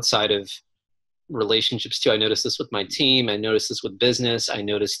happens outside of relationships too. I notice this with my team. I notice this with business. I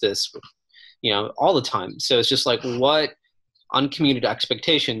notice this, all the time. So it's just like, what uncommunicated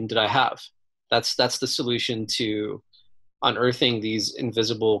expectation did I have? That's the solution to unearthing these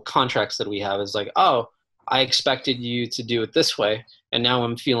invisible contracts that we have, is like, oh, I expected you to do it this way, and now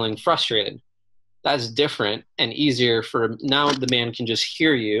I'm feeling frustrated. That's different and easier for now. The man can just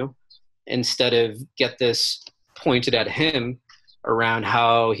hear you instead of get this pointed at him around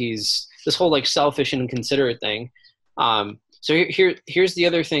how he's this whole like selfish and inconsiderate thing. So here's the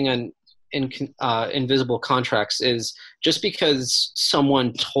other thing on invisible contracts is just because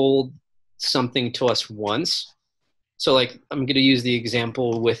someone told something to us once. So like, I'm going to use the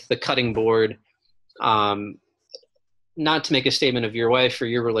example with the cutting board, not to make a statement of your wife or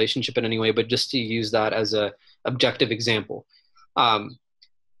your relationship in any way, but just to use that as a objective example.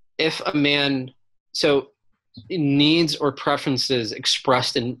 If a man, so needs or preferences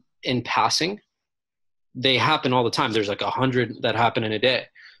expressed in passing, they happen all the time. There's like 100 that happen in a day.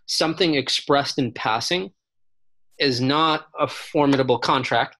 Something expressed in passing is not a formidable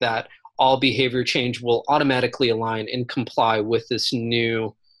contract that all behavior change will automatically align and comply with this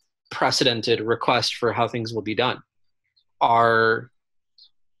new precedented request for how things will be done.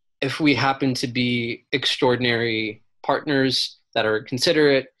 If we happen to be extraordinary partners that are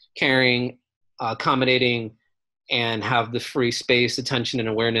considerate, caring, accommodating, and have the free space, attention, and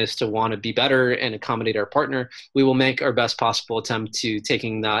awareness to want to be better and accommodate our partner, we will make our best possible attempt to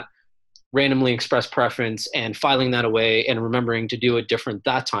taking that randomly expressed preference and filing that away and remembering to do it different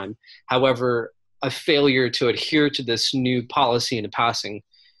that time. However, a failure to adhere to this new policy in passing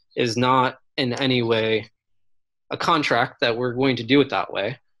is not in any way a contract that we're going to do it that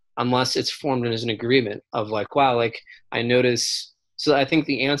way, unless it's formed as an agreement of like, wow, like I notice. So I think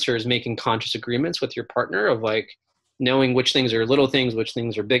the answer is making conscious agreements with your partner of like knowing which things are little things, which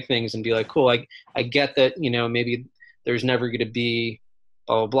things are big things, and be like, cool, I get that, maybe there's never going to be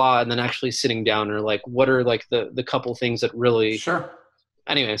blah, blah, blah. And then actually sitting down or like, what are like the couple things that really, sure.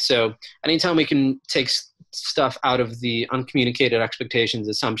 Anyway, so anytime we can take stuff out of the uncommunicated expectations,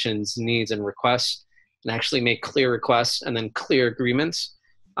 assumptions, needs, and requests, and actually make clear requests and then clear agreements,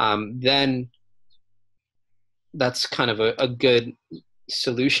 then that's kind of a good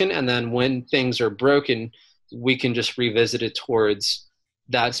solution. And then when things are broken, we can just revisit it towards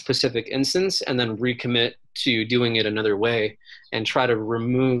that specific instance and then recommit to doing it another way and try to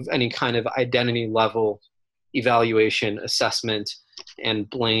remove any kind of identity level evaluation, assessment, and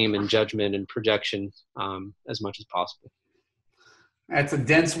blame and judgment and projection as much as possible. That's a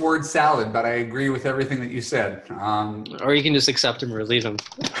dense word salad, but I agree with everything that you said. Or you can just accept him or leave him.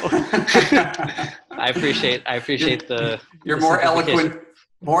 I appreciate You're more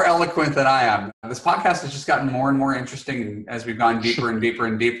eloquent than I am. This podcast has just gotten more and more interesting as we've gone deeper and deeper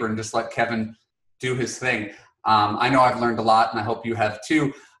and deeper and just let Kevin do his thing. I know I've learned a lot, and I hope you have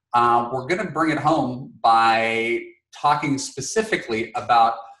too. We're going to bring it home by talking specifically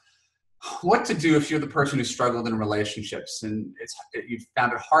about what to do if you're the person who struggled in relationships and you've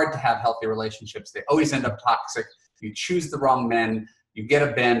found it hard to have healthy relationships. They always end up toxic. You choose the wrong men, you get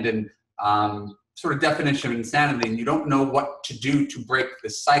abandoned, sort of definition of insanity, and you don't know what to do to break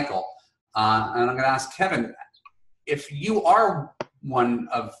this cycle. And I'm going to ask Kevin, if you are one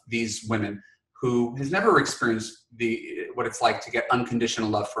of these women who has never experienced what it's like to get unconditional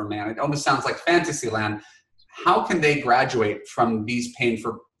love from a man, it almost sounds like fantasy land. How can they graduate from these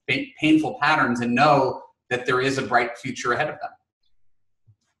painful patterns and know that there is a bright future ahead of them?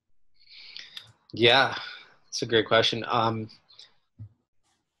 Yeah, it's a great question.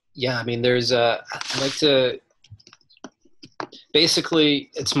 Yeah, I mean, I like to, basically,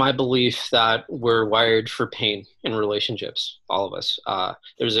 it's my belief that we're wired for pain in relationships, all of us.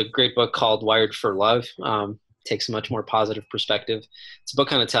 There's a great book called Wired for Love. Takes a much more positive perspective. It's a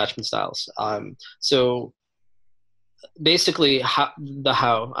book on attachment styles. So basically, I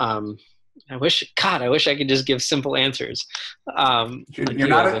wish I could just give simple answers. You're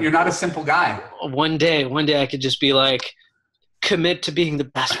not a simple guy. One day I could just be like, commit to being the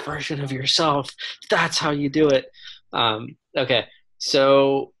best version of yourself. That's how you do it. Okay.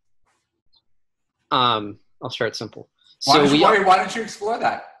 So, I'll start simple. Why don't you explore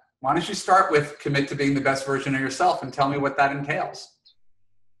that? Why don't you start with commit to being the best version of yourself and tell me what that entails?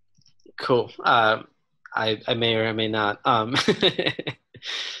 Cool. I may or I may not.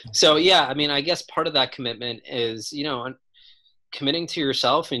 So yeah, I mean, I guess part of that commitment is, committing to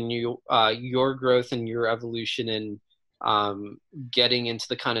yourself and your growth and your evolution, and getting into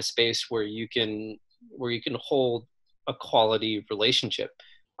the kind of space where you can hold a quality relationship.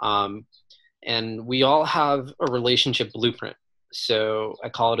 And we all have a relationship blueprint. So I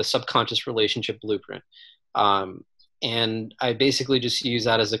call it a subconscious relationship blueprint. And I basically just use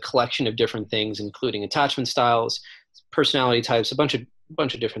that as a collection of different things, including attachment styles, personality types, a bunch of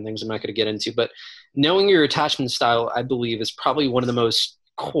different things I'm not going to get into. But knowing your attachment style, I believe, is probably one of the most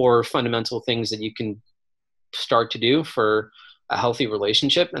core fundamental things that you can start to do for a healthy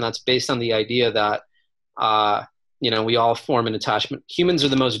relationship. And that's based on the idea that, we all form an attachment. Humans are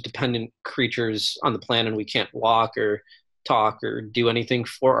the most dependent creatures on the planet. We can't walk or talk or do anything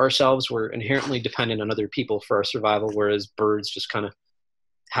for ourselves. We're inherently dependent on other people for our survival, whereas birds just kind of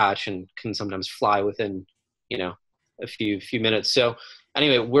hatch and can sometimes fly within, a few minutes. So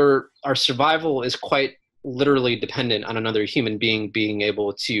anyway, our survival is quite literally dependent on another human being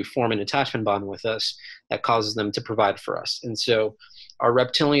able to form an attachment bond with us that causes them to provide for us. And so our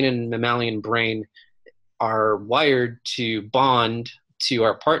reptilian and mammalian brain are wired to bond to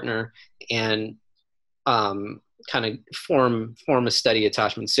our partner and kind of form a steady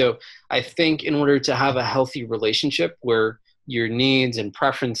attachment. So I think in order to have a healthy relationship where your needs and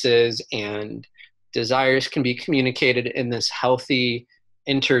preferences and desires can be communicated in this healthy,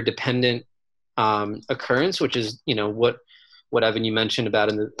 interdependent occurrence, which is, what Evan, you mentioned about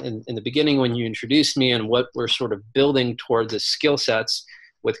in the beginning when you introduced me, and what we're sort of building towards as skill sets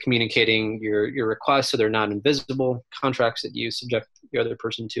with communicating your requests so they're not invisible contracts that you subject the other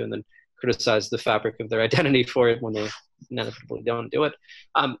person to, and then criticize the fabric of their identity for it when they inevitably don't do it.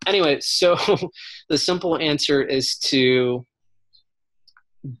 Anyway, so the simple answer is to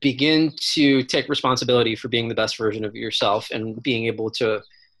begin to take responsibility for being the best version of yourself and being able to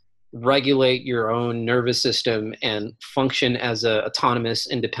regulate your own nervous system and function as an autonomous,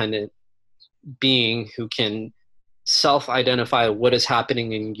 independent being who can self-identify what is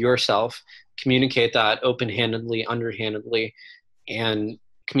happening in yourself, communicate that open-handedly, underhandedly, and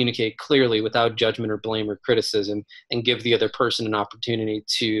communicate clearly without judgment or blame or criticism, and give the other person an opportunity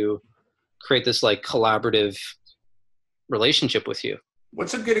to create this like collaborative relationship with you.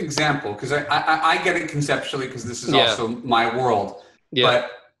 What's a good example? Because I get it conceptually, because this is also my world. Yeah.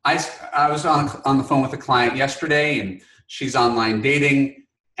 But I was on the phone with a client yesterday, and she's online dating,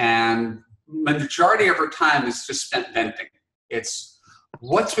 and the majority of her time is just spent venting. It's,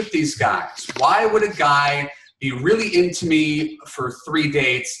 what's with these guys? Why would a guy be really into me for 3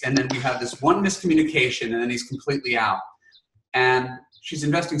 dates, and then we have this one miscommunication, and then he's completely out? And she's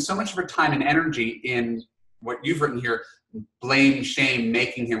investing so much of her time and energy in what you've written here: blame, shame,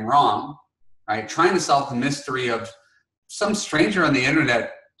 making him wrong, right? Trying to solve the mystery of some stranger on the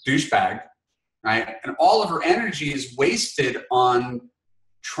internet douchebag, right? And all of her energy is wasted on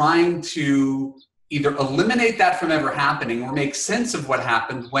trying to either eliminate that from ever happening or make sense of what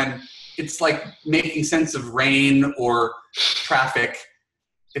happened, when it's like making sense of rain or traffic.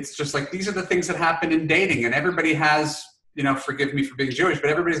 It's just like, these are the things that happen in dating, and everybody has, forgive me for being Jewish, but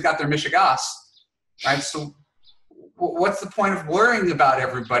everybody's got their mishigas, right? So what's the point of worrying about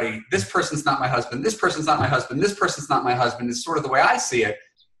everybody? This person's not my husband. This person's not my husband. This person's not my husband is sort of the way I see it.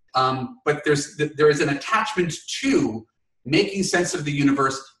 But there is an attachment to making sense of the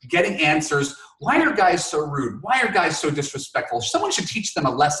universe, getting answers. Why are guys so rude? Why are guys so disrespectful? Someone should teach them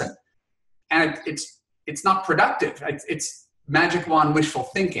a lesson. And it's not productive. It's magic wand wishful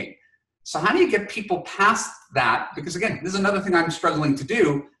thinking. So how do you get people past that? Because again, this is another thing I'm struggling to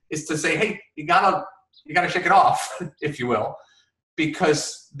do, is to say, hey, you gotta shake it off, if you will,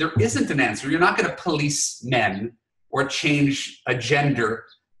 because there isn't an answer. You're not going to police men or change a gender,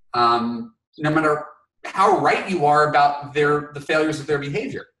 no matter how right you are about the failures of their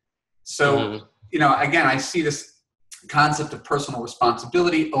behavior. So, again, I see this concept of personal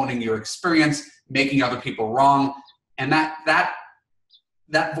responsibility, owning your experience, making other people wrong, and that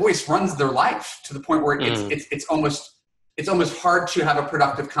voice runs their life to the point where it's almost hard to have a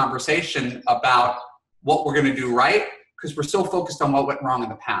productive conversation about what we're going to do right, because we're so focused on what went wrong in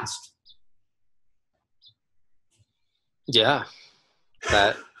the past. Yeah.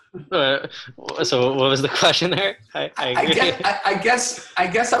 That. So what was the question there? I guess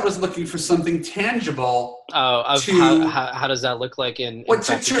I was looking for something tangible. How does that look like in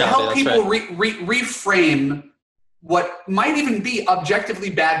to help people reframe what might even be objectively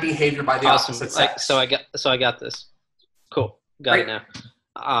bad behavior by the opposite sex. So I got this. Cool. Got it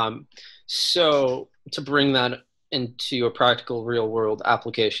now. So to bring that into a practical real world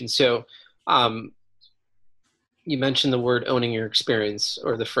application. So, you mentioned the word owning your experience,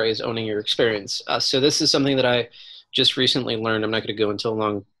 or the phrase owning your experience. So this is something that I just recently learned. I'm not going to go into a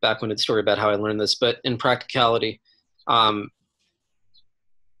long back-winded story about how I learned this, but in practicality,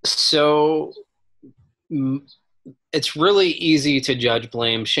 it's really easy to judge,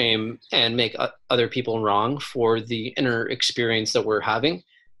 blame, shame, and make other people wrong for the inner experience that we're having,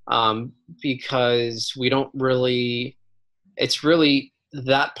 because we don't really, it's really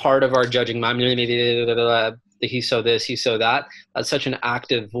that part of our judging mind, he saw this, he saw that. That's such an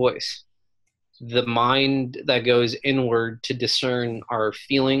active voice. The mind that goes inward to discern our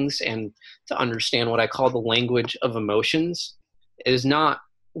feelings and to understand what I call the language of emotions is not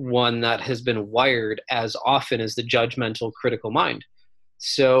one that has been wired as often as the judgmental, critical mind.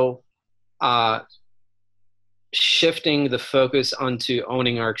 So shifting the focus onto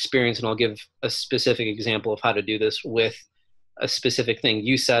owning our experience, and I'll give a specific example of how to do this with a specific thing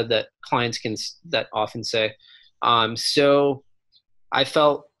you said that clients that often say. So I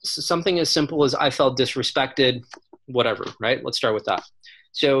felt something as simple as I felt disrespected, whatever, right? Let's start with that.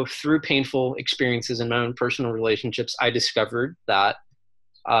 So through painful experiences in my own personal relationships, I discovered that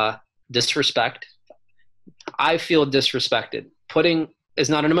disrespect, I feel disrespected. Putting is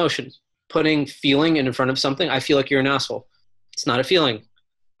not an emotion. Putting feeling in front of something, I feel like you're an asshole. It's not a feeling.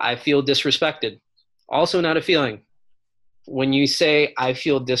 I feel disrespected. Also not a feeling. When you say I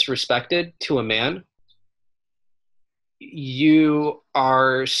feel disrespected to a man, you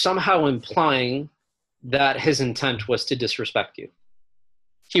are somehow implying that his intent was to disrespect you.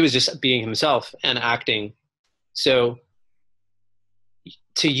 He was just being himself and acting. So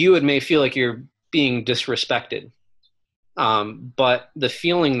to you, it may feel like you're being disrespected. But the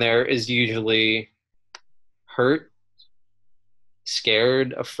feeling there is usually hurt,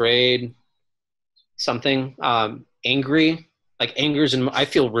 scared, afraid, something, angry, like I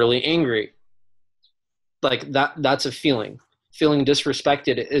feel really angry. Like that's a feeling. Feeling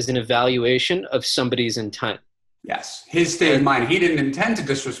disrespected is an evaluation of somebody's intent. Yes. His state of mind. He didn't intend to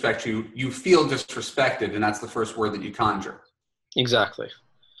disrespect you. You feel disrespected, and that's the first word that you conjure. Exactly.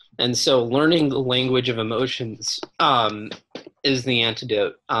 And so learning the language of emotions is the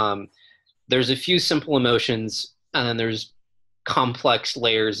antidote. There's a few simple emotions, and then there's complex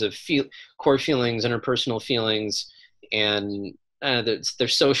layers of core feelings, interpersonal feelings, and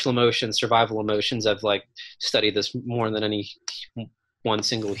there's social emotions, survival emotions. I've studied this more than any one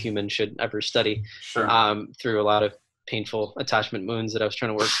single human should ever study. Sure. Through a lot of painful attachment wounds that I was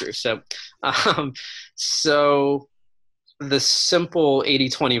trying to work through. So the simple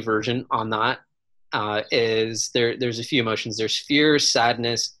 80-20 version on that is there's a few emotions. There's fear,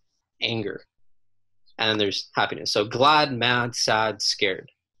 sadness, anger, and there's happiness. So glad, mad, sad, scared.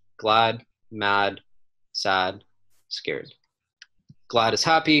 Glad, mad, sad, scared. Glad is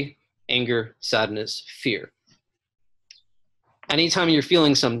happy, anger, sadness, fear. Anytime you're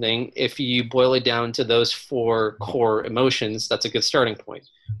feeling something, if you boil it down to those 4 core emotions, that's a good starting point.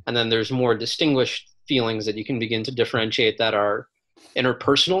 And then there's more distinguished feelings that you can begin to differentiate that are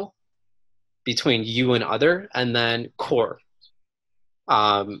interpersonal between you and other, and then core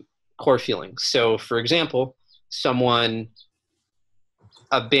feelings. So for example, someone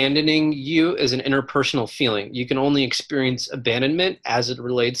abandoning you is an interpersonal feeling. You can only experience abandonment as it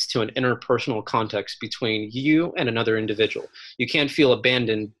relates to an interpersonal context between you and another individual. You can't feel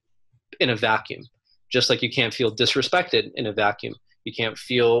abandoned in a vacuum, just like you can't feel disrespected in a vacuum. You can't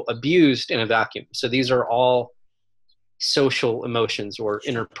feel abused in a vacuum. So these are all social emotions or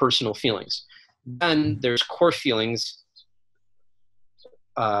interpersonal feelings. Then there's core feelings.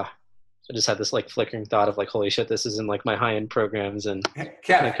 I just had this like flickering thought of like, holy shit, this is in like my high-end programs and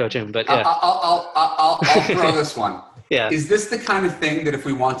Kevin, coaching. But yeah, I'll throw this one. Yeah. Is this the kind of thing that if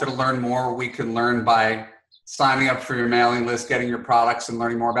we wanted to learn more, we can learn by signing up for your mailing list, getting your products, and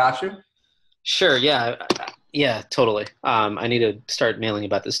learning more about you? Sure. Yeah. Yeah, totally. I need to start mailing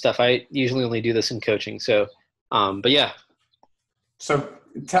about this stuff. I usually only do this in coaching. So, but yeah. So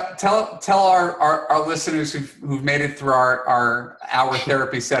tell our listeners who've made it through our hour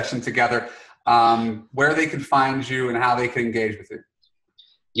therapy session together, where they can find you and how they can engage with you.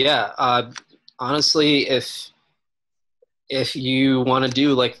 Yeah. Honestly, if you want to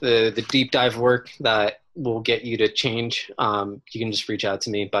do like the deep dive work that will get you to change, you can just reach out to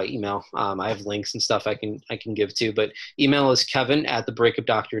me by email. I have links and stuff I can give to, but email is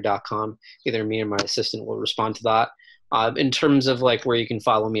kevin@thebreakupdoctor.com. Either me or my assistant will respond to that. In terms of like where you can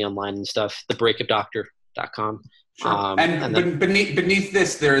follow me online and stuff, thebreakupdoctor.com. Sure. And then, beneath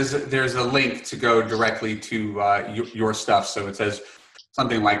this, there's a link to go directly to your stuff. So it says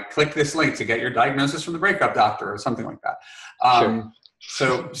something like, click this link to get your diagnosis from the Breakup Doctor or something like that.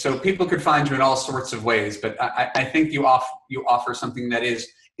 Sure. So people could find you in all sorts of ways, but I think you offer something that is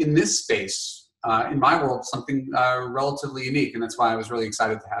in this space, in my world, something relatively unique. And that's why I was really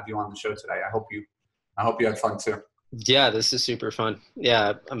excited to have you on the show today. I hope you had fun too. Yeah, this is super fun.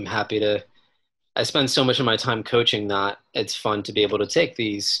 Yeah, I'm happy to. I spend so much of my time coaching that it's fun to be able to take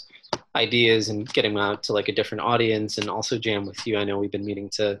these ideas and get them out to like a different audience and also jam with you. I know we've been meeting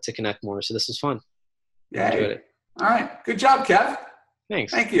to connect more, so this is fun. Yeah. Enjoyed it. All right. Good job, Kev.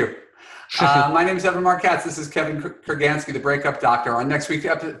 Thanks. Thank you. My name is Evan Markatz. This is Kevin Kurgansky, the Breakup Doctor. On next week's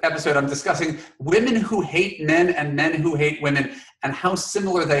episode, I'm discussing women who hate men and men who hate women and how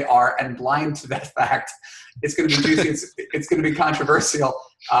similar they are, and blind to that fact. It's going to be juicy. It's going to be controversial.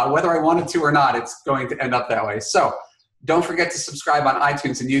 Whether I wanted to or not, it's going to end up that way. So don't forget to subscribe on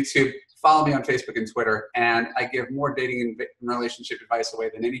iTunes and YouTube. Follow me on Facebook and Twitter. And I give more dating and relationship advice away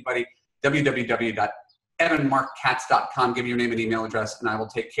than anybody. www.evanmarkkatz.com. Give me your name and email address, and I will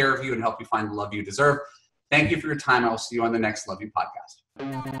take care of you and help you find the love you deserve. Thank you for your time. I will see you on the next Love You podcast.